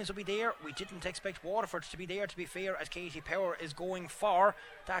three teams would be there. We didn't expect Waterford to be there, to be fair, as Katie Power is going for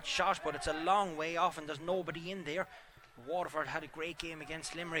that shot, but it's a long way off and there's nobody in there. Waterford had a great game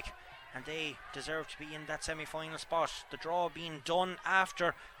against Limerick, and they deserve to be in that semi-final spot. The draw being done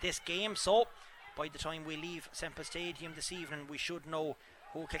after this game, so by the time we leave Semple Stadium this evening, we should know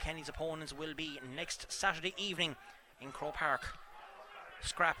who Kilkenny's opponents will be next Saturday evening in Croke Park.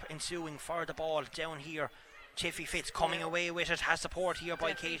 Scrap ensuing for the ball down here. Tiffy Fitz coming away with it, has support here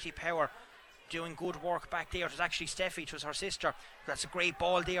by Katie Power, doing good work back there. It was actually Steffi, it was her sister. That's a great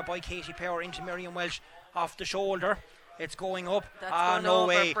ball there by Katie Power into Miriam Welch off the shoulder. It's going up. No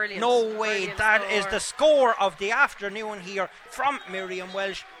way. Brilliant. No way. Brilliant that score. is the score of the afternoon here from Miriam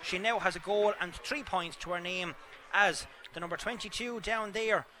Welch. She now has a goal and 3 points to her name as the number 22 down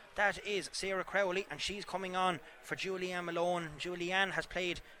there. That is Sarah Crowley, and she's coming on for Julianne Malone. Julianne has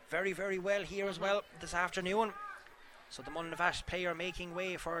played very, very well here as well this afternoon. So the Mullinavash player making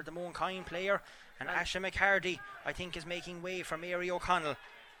way for the Mooncoin player, and Asha McCarty, I think, is making way for Mary O'Connell.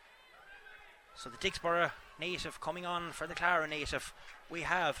 So the Dixborough native coming on for the Clara native. We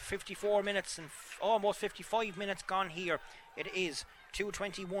have 54 minutes and almost 55 minutes gone here. It is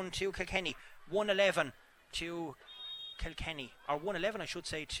 2:21 to Kilkenny, 1:11 to Kilkenny, or 1:11 I should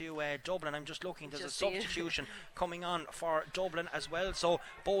say to Dublin. I'm just looking, there's a substitution coming on for Dublin as well, so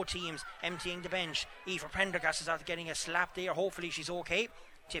both teams emptying the bench. Aoife Prendergast is after getting a slap there, hopefully she's okay.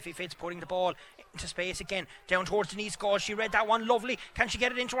 Tiffy Fitz putting the ball into space again, down towards Denise Gall. She read that one lovely. Can she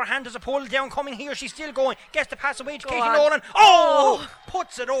get it into her hand? There's a pull down coming here. She's still going. Gets the pass away to Katie Nolan.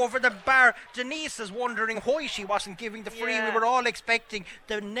 Puts it over the bar. Denise is wondering why she wasn't giving the free. We were all expecting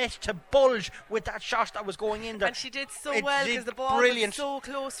the net to bulge with that shot that was going in there. And she did so well, because the ball was so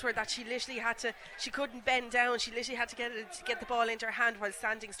close to her that she literally had to, she couldn't bend down. She literally had to get the ball into her hand while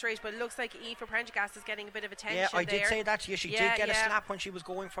standing straight. But it looks like Aoife Prendergast is getting a bit of attention. Yeah, I did say that to you. She did get a slap when she was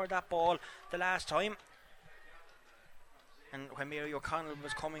going for that ball the last time. And when Mary O'Connell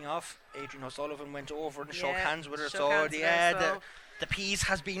was coming off, Adrian O'Sullivan went over and shook hands with her. The peace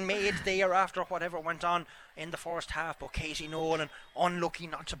has been made there after whatever went on in the first half. But Katie Nolan, unlucky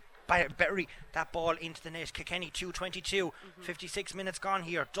not to bury that ball into the net. Kilkenny 2:22, 56 minutes gone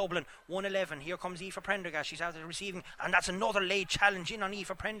here. Dublin 1:11. Here comes Aoife Prendergast. She's out there receiving, and that's another late challenge in on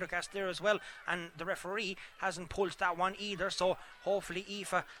Aoife Prendergast there as well. And the referee hasn't pulled that one either. So hopefully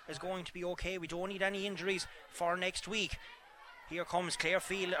Aoife is going to be okay. We don't need any injuries for next week. Here comes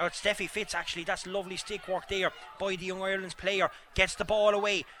Steffi Fitz, actually. That's lovely stick work there by the Young Ireland's player. Gets the ball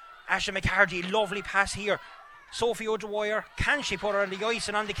away. Asha McCarty, lovely pass here. Sophie O'Dwyer, can she put her on the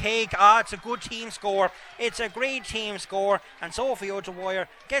icing on the cake? It's a good team score. It's a great team score. And Sophie O'Dwyer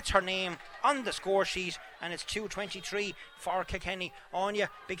gets her name on the score sheet and it's 2-23 for Kilkenny. Anya,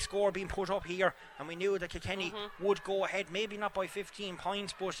 big score being put up here, and we knew that Kilkenny would go ahead, maybe not by 15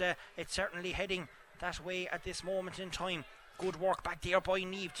 points, but it's certainly heading that way at this moment in time. Good work back there by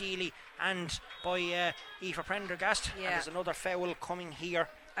Niamh Deely and by Aoife Prendergast. And there's another foul coming here.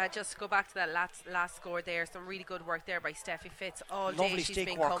 Just to go back to that last score there, some really good work there by Steffi Fitz all Lovely day. She's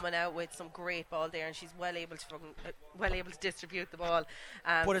been work. coming out with some great ball there, and she's well able to distribute the ball.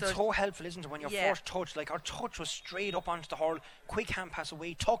 But it's so helpful, isn't it, when your first touch, like our touch was straight up onto the hurl, quick hand pass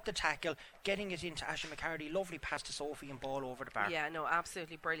away, tuck the tackle, getting it into Aisha McCarty, lovely pass to Sophie and ball over the bar. Yeah, no,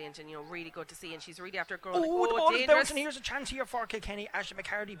 absolutely brilliant, and really good to see, and she's really after growing. The ball is dangerous. bouncing. Here's a chance here for Kilkenny. Aisha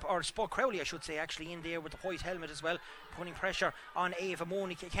McCarty, or Spud Crowley I should say, actually in there with the white helmet as well, putting pressure on Ava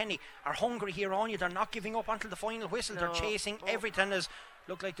Money. Kilkenny are hungry here on you. They're not giving up until the final whistle. They're chasing everything. As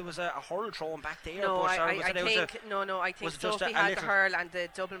looked like there was a hurl thrown back there. No, but I think Sophie had the hurl, and the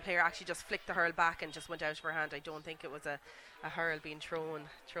Dublin player actually just flicked the hurl back and just went out of her hand. I don't think it was a hurl being thrown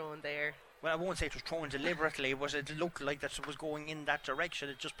there. Well, I won't say it was thrown deliberately, but it looked like that it was going in that direction.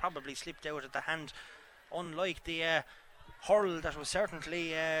 It just probably slipped out of the hand, unlike the hurl that was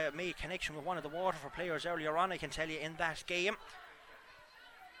certainly made connection with one of the Waterford players earlier on, I can tell you, in that game.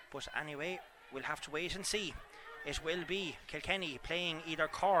 But anyway, we'll have to wait and see. It will be Kilkenny playing either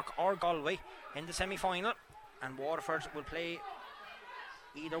Cork or Galway in the semi-final, and Waterford will play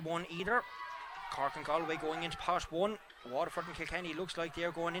either. Cork and Galway going into pot 1. Waterford and Kilkenny looks like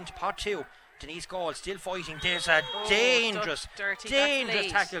they're going into pot 2. Denise Gall still fighting. There's a dangerous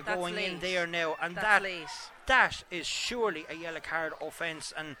tackle going in there now, and that is surely a yellow card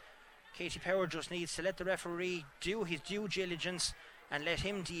offence, and Katie Power just needs to let the referee do his due diligence and let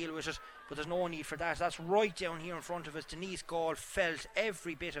him deal with it, but there's no need for that. That's right down here in front of us. Denise Gall felt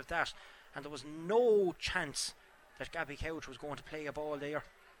every bit of that, and there was no chance that Gabby Couch was going to play a ball there,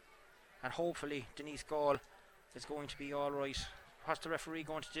 and hopefully Denise Gall is going to be alright. What's the referee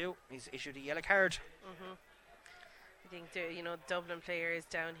going to do? He's issued a yellow card. I think Dublin player is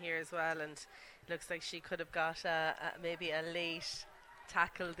down here as well, and it looks like she could have got maybe a late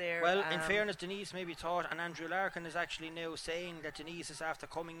tackle there. Well, in fairness, Denise maybe thought, and Andrew Larkin is actually now saying that Denise is after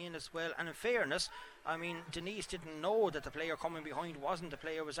coming in as well. And in fairness, I mean, Denise didn't know that the player coming behind wasn't the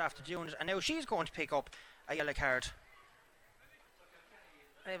player was after doing it, and now she's going to pick up a yellow card.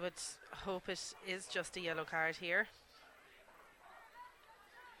 I would hope it is just a yellow card here.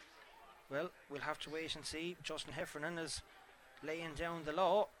 Well, we'll have to wait and see. Justin Heffernan is laying down the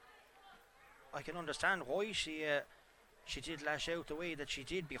law. I can understand why she did lash out the way that she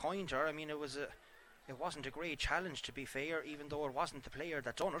did behind her. I mean, it wasn't a great challenge, to be fair, even though it wasn't the player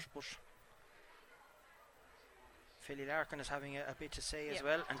that done it. But Philly Larkin is having a bit to say as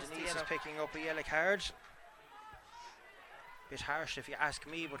well, and Denise is picking up a yellow card. Bit harsh if you ask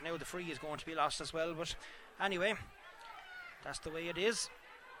me, but now the free is going to be lost as well. But anyway, that's the way it is.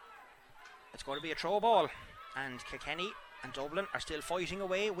 It's going to be a throw ball, and Kilkenny and Dublin are still fighting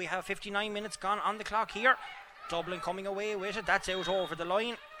away. We have 59 minutes gone on the clock here. Dublin coming away with it. That's out over the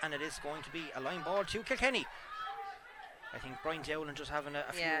line, and it is going to be a line ball to Kilkenny. I think Brian Dowling just having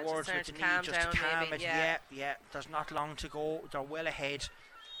a few words with Denise just to calm it. Yeah, there's not long to go. They're well ahead.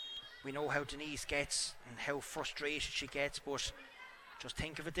 We know how Denise gets and how frustrated she gets, but just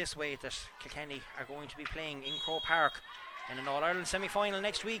think of it this way, that Kilkenny are going to be playing in Croke Park in an All-Ireland semi-final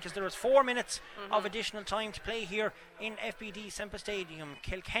next week, as there is 4 minutes of additional time to play here in FBD Semper Stadium.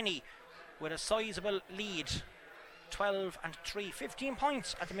 Kilkenny with a sizable lead, 12-3, 15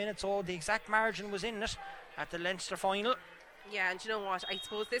 points at the minute, so the exact margin was in it at the Leinster final. Yeah, and you know what? I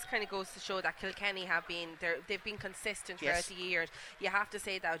suppose this kind of goes to show that Kilkenny they've been consistent throughout the year. You have to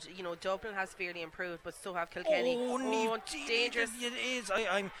say that Dublin has severely improved, but so have Kilkenny. Dangerous! It is.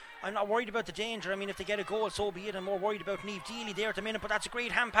 I'm not worried about the danger. I mean, if they get a goal, so be it. I'm more worried about Niamh Deely there at the minute. But that's a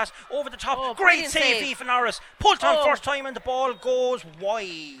great hand pass over the top. Great save, Aoife Norris. Pulled on first time, and the ball goes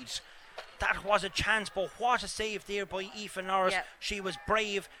wide. That was a chance, but what a save there by Aoife Norris. She was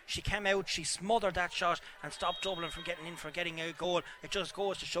brave. She came out, she smothered that shot and stopped Dublin from getting a goal. It just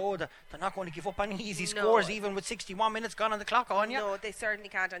goes to show that they're not going to give up any easy scores, even with 61 minutes gone on the clock on you. No, they certainly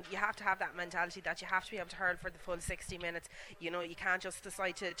can't, and you have to have that mentality that you have to be able to hurl for the full 60 minutes. You can't just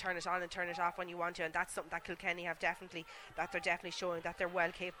decide to turn it on and turn it off when you want to, and that's something that Kilkenny they're definitely showing that they're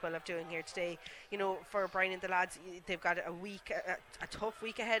well capable of doing here today. For Brian and the lads, they've got a tough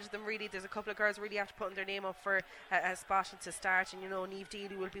week ahead of them, really. There's a couple of girls really have to put their name up for a spot to start, and Niamh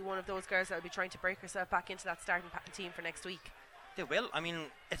Deely will be one of those girls that will be trying to break herself back into that starting team for next week. They will. I mean,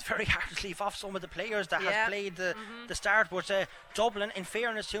 it's very hard to leave off some of the players that have played the start, but Dublin, in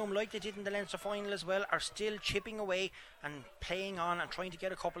fairness to them, like they did in the Leinster final as well, are still chipping away and playing on and trying to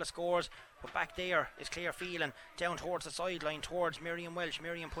get a couple of scores. But back there is Claire Phelan down towards the sideline, towards Miriam Welch.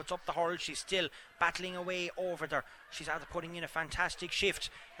 Miriam puts up the hurl. She's still battling away over there. She's after putting in a fantastic shift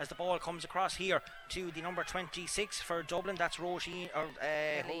as the ball comes across here to the number 26 for Dublin. That's Roisin,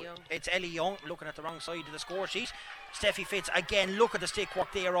 Ellie Young. it's Ellie Young, looking at the wrong side of the score sheet. Steffi Fitz, again, look at the stick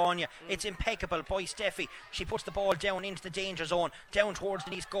work there on you. It's impeccable by Steffi. She puts the ball down into the danger zone, down towards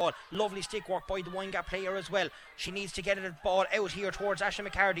Denise Gall. Lovely stick work by the Windgap player as well. She needs to get the ball out here towards Asha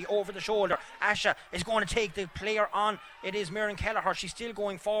McCarty over the shoulder. Asha is going to take the player on. It is Miriam Kelleher. She's still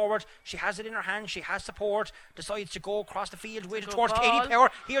going forward. She has it in her hand. She has support. Decides to go across the field with it towards Katie Power.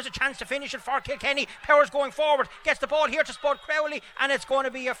 Here's a chance to finish it for Kilkenny. Power's going forward. Gets the ball here to Spud Crowley, and it's going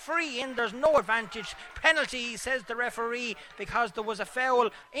to be a free in. There's no advantage. Penalty, says the referee, because there was a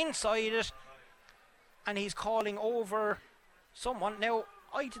foul inside it, and he's calling over someone. Now,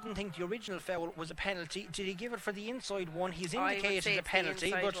 I didn't think the original foul was a penalty. Did he give it for the inside one? He's indicated a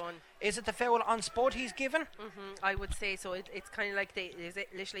penalty, but is it the foul on Spud he's given? I would say so. It's kind of like there's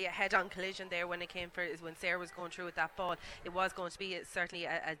literally a head-on collision there when it came for when Sarah was going through with that ball. It was going to be certainly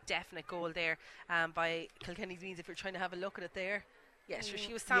a definite goal there by Kilkenny's means. If you're trying to have a look at it there. Yes,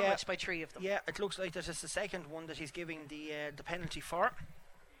 she was sandwiched by three of them. Yeah, it looks like that is the second one that he's giving the penalty for.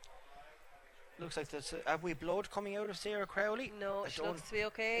 Looks like there's have we blood coming out of Sarah Crowley? No, she looks to be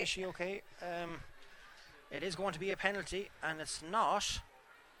okay. Is she okay? It is going to be a penalty, and it's not.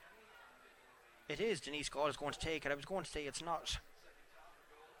 It is Denise Gall is going to take it. I was going to say it's not.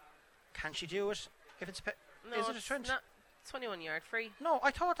 Can she do it? If it's no, is it a Trent? 21-yard free. No,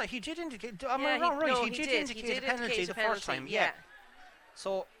 I thought that he did indicate. Am I wrong? Right, he did indicate a penalty the first time. Yeah.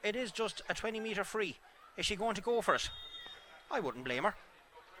 So it is just a 20-metre free. Is she going to go for it? I wouldn't blame her.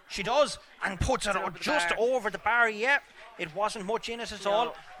 She does, and puts it just over the bar. Yeah, it wasn't much in it at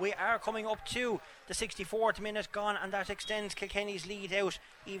all. We are coming up to the 64th minute gone, and that extends Kilkenny's lead out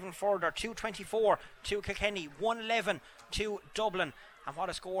even further. 2:24 to Kilkenny, 1:11 to Dublin. And what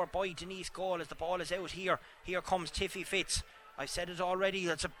a score by Denise Gall as the ball is out here. Here comes Tiffy Fitz. I've said it already,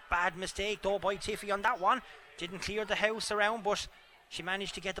 that's a bad mistake though by Tiffy on that one. Didn't clear the house around, but she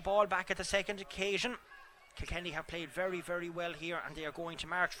managed to get the ball back at the second occasion. Kilkenny have played very, very well here, and they are going to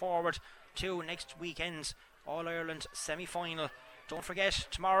march forward to next weekend's All-Ireland semi-final. Don't forget,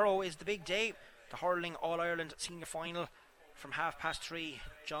 tomorrow is the big day, the hurling All-Ireland senior final from 3:30.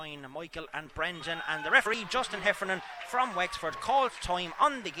 Join Michael and Brendan, and the referee Justin Heffernan from Wexford calls time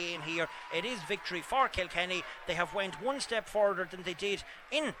on the game here. It is victory for Kilkenny. They have went one step further than they did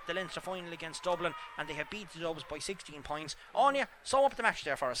in the Leinster final against Dublin, and they have beat the Dubs by 16 points. Anya, sum up the match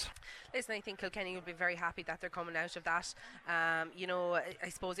there for us. Listen, I think Kilkenny will be very happy that they're coming out of that. You know, I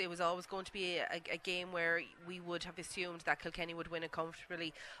suppose it was always going to be a game where we would have assumed that Kilkenny would win it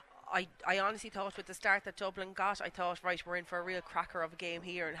comfortably. I honestly thought with the start that Dublin got, I thought, right, we're in for a real cracker of a game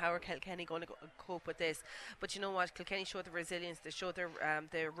here, and how are Kilkenny going to cope with this? But you know what, Kilkenny showed the resilience, they showed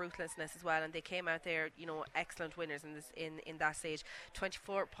their ruthlessness as well, and they came out there, you know, excellent winners in that stage.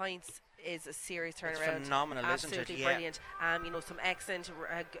 24 points is a serious turnaround. It's phenomenal, absolutely isn't it? Brilliant. You know, some excellent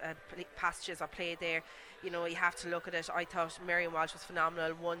passages are played there. You know, you have to look at it. I thought Miriam Walsh was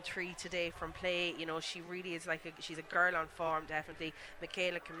phenomenal. 1-3 today from play. You know, she really is like she's a girl on form, definitely.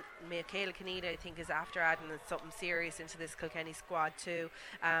 Michaela Canida, I think, is after adding something serious into this Kilkenny squad too.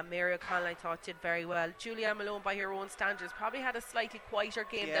 Mary O'Connell, I thought, did very well. Julia Malone, by her own standards, probably had a slightly quieter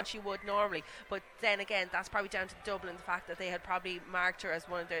game than she would normally. But then again, that's probably down to Dublin, the fact that they had probably marked her as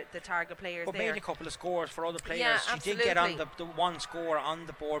one of the target players but there. Made a couple of scores for other players. Yeah, she absolutely. did get on the one score on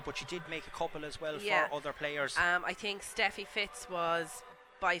the board, but she did make a couple as well for other players. I think Steffi Fitz was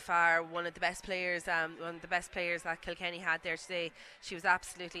by far one of the best players that Kilkenny had there today. She was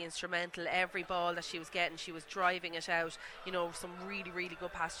absolutely instrumental. Every ball that she was getting, she was driving it out. You know, some really, really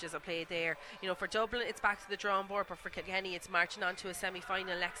good passages are played there. You know, for Dublin, it's back to the drawing board, but for Kilkenny, it's marching on to a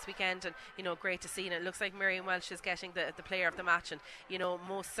semi-final next weekend, and you know, great to see. And it looks like Miriam Welch is getting the player of the match, and you know,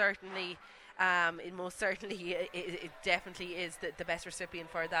 most certainly. It definitely is the best recipient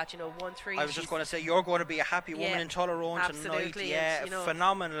for that. You know, 1-3. I was just going to say, you're going to be a happy woman in Tullaroan tonight. Yeah, you know,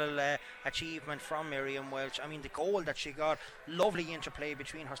 phenomenal achievement from Miriam Welch. I mean, the goal that she got, lovely interplay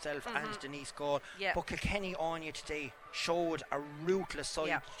between herself and Denise Gall. But Kilkenny Anya today showed a ruthless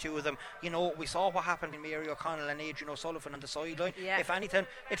side to them. You know, we saw what happened in Mary O'Connell and Adrian O'Sullivan on the sideline. If anything,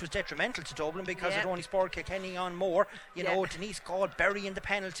 it was detrimental to Dublin because it only spurred Kilkenny on more. You know, Denise Gall burying the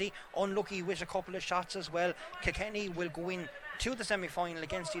penalty, unlucky with a couple of shots as well. Kilkenny will go in to the semi-final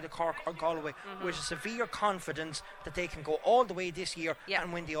against either Cork or Galway with a severe confidence that they can go all the way this year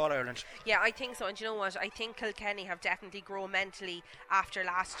and win the All-Ireland. Yeah, I think so. And you know what? I think Kilkenny have definitely grown mentally after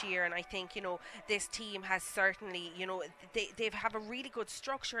last year, and I think, you know, this team has certainly, you know, they have a really good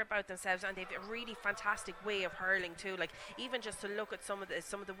structure about themselves, and they've a really fantastic way of hurling too. Like, even just to look at some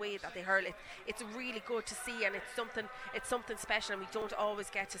of the way that they hurl, it's really good to see, and it's something special, and we don't always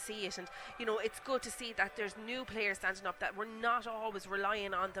get to see it. And you know, it's good to see that there's new players standing up, that we're not always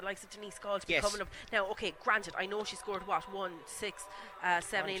relying on the likes of Denise Gall to be coming up. Now, okay, granted, I know she scored what 1, 6,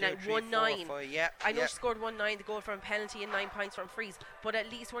 7, 8, 9, 1, 9. I know she scored 1, 9, the goal from a penalty and 9 points from frees, but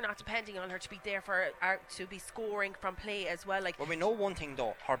at least we're not depending on her to be there for to be scoring from play as well. Like, well, we know one thing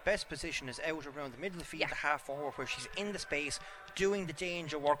though, her best position is out around the middle of the field, the half forward, where she's in the space doing the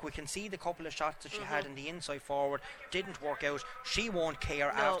danger work. We can see the couple of shots that she had in the inside forward didn't work out. She won't care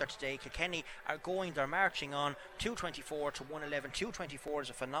after today. Kilkenny are going, they're marching on 224 to 111. 224 is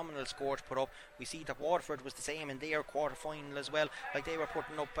a phenomenal score to put up. We see that Waterford was the same in their quarter final as well. Like, they were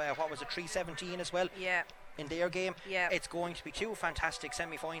putting up 317 as well. Yeah. In their game. Yeah. It's going to be two fantastic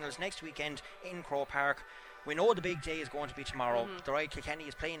semi-finals next weekend in Croke Park. We know the big day is going to be tomorrow. The right, Kilkenny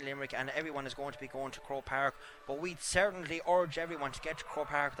is playing Limerick, and everyone is going to be going to Croke Park. But we certainly urge everyone to get to Croke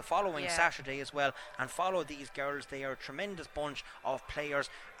Park the following Saturday as well, and follow these girls. They are a tremendous bunch of players,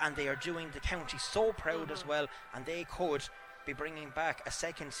 and they are doing the county so proud as well. And they could be bringing back a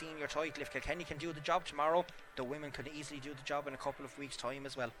second senior title. If Kilkenny can do the job tomorrow, the women could easily do the job in a couple of weeks' time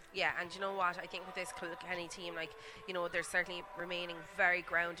as well. Yeah, and you know what? I think with this Kilkenny team, like, you know, they're certainly remaining very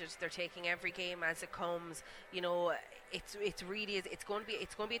grounded. They're taking every game as it comes. You know, it's really is. It's going to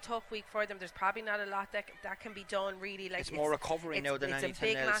be a tough week for them. There's probably not a lot that can be done really. Like, it's more recovery now than anything else. It's a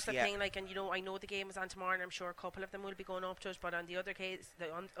big, massive thing. Like, and you know, I know the game is on tomorrow, and I'm sure a couple of them will be going up to it. But on the other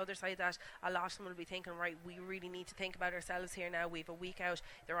other side of that, a lot of them will be thinking, right, we really need to think about ourselves here now. We've a week out.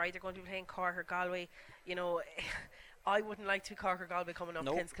 They're either going to be playing Cork or Galway. You know, I wouldn't like to be Cork or Galway coming up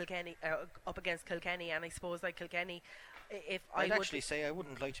against Kilkenny, and I suppose, like, Kilkenny, I'd actually say I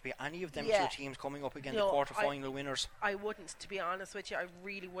wouldn't like to be any of them two teams coming up against the quarter-final winners. I wouldn't, to be honest with you. I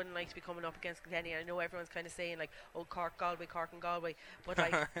really wouldn't like to be coming up against Kilkenny. I know everyone's kind of saying, like, oh, Cork and Galway, but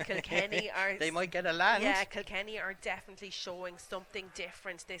like, Kilkenny are... They might get a land. Yeah, Kilkenny are definitely showing something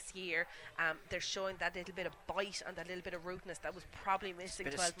different this year. They're showing that little bit of bite and that little bit of rootness that was probably missing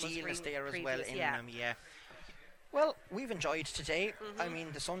 12 months previous. A bit of steelness there as well in them, Well, we've enjoyed today. I mean,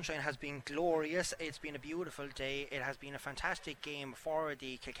 the sunshine has been glorious. It's been a beautiful day. It has been a fantastic game for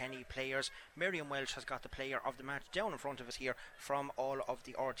the Kilkenny players. Miriam Welsh has got the player of the match down in front of us here from all of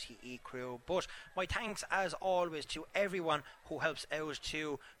the RTE crew. But my thanks, as always, to everyone who helps out,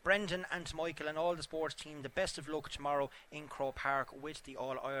 to Brendan and to Michael and all the sports team. The best of luck tomorrow in Croke Park with the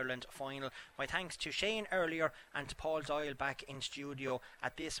All-Ireland final. My thanks to Shane earlier and to Paul Doyle back in studio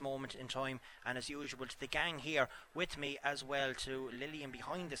at this moment in time. And as usual, to the gang here with me as well, to Lillian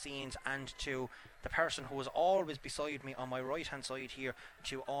behind the scenes, and to the person who is always beside me on my right hand side here,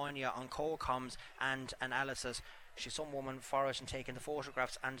 to Anya on co-coms and analysis. She's some woman for us and taking the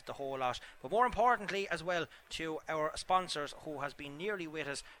photographs and the whole lot. But more importantly as well, to our sponsors who has been nearly with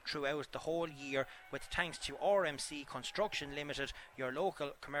us throughout the whole year, with thanks to RMC Construction Limited, your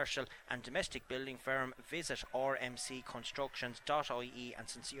local commercial and domestic building firm. Visit rmcconstructions.ie, and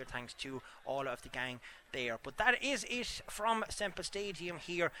sincere thanks to all of the gang there. But that is it from Semple Stadium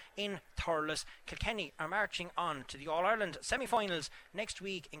here in Thurles. Kilkenny are marching on to the All-Ireland semi-finals next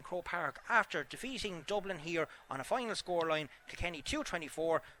week in Croke Park after defeating Dublin here on a final scoreline. Kilkenny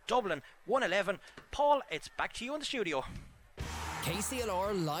 224, Dublin 111. Paul, it's back to you in the studio.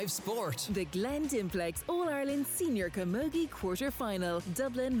 KCLR Live Sport. The Glen Dimplex All-Ireland Senior Camogie Quarter-Final,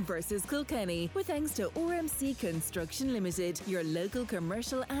 Dublin versus Kilkenny, with thanks to RMC Construction Limited, your local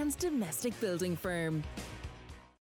commercial and domestic building firm.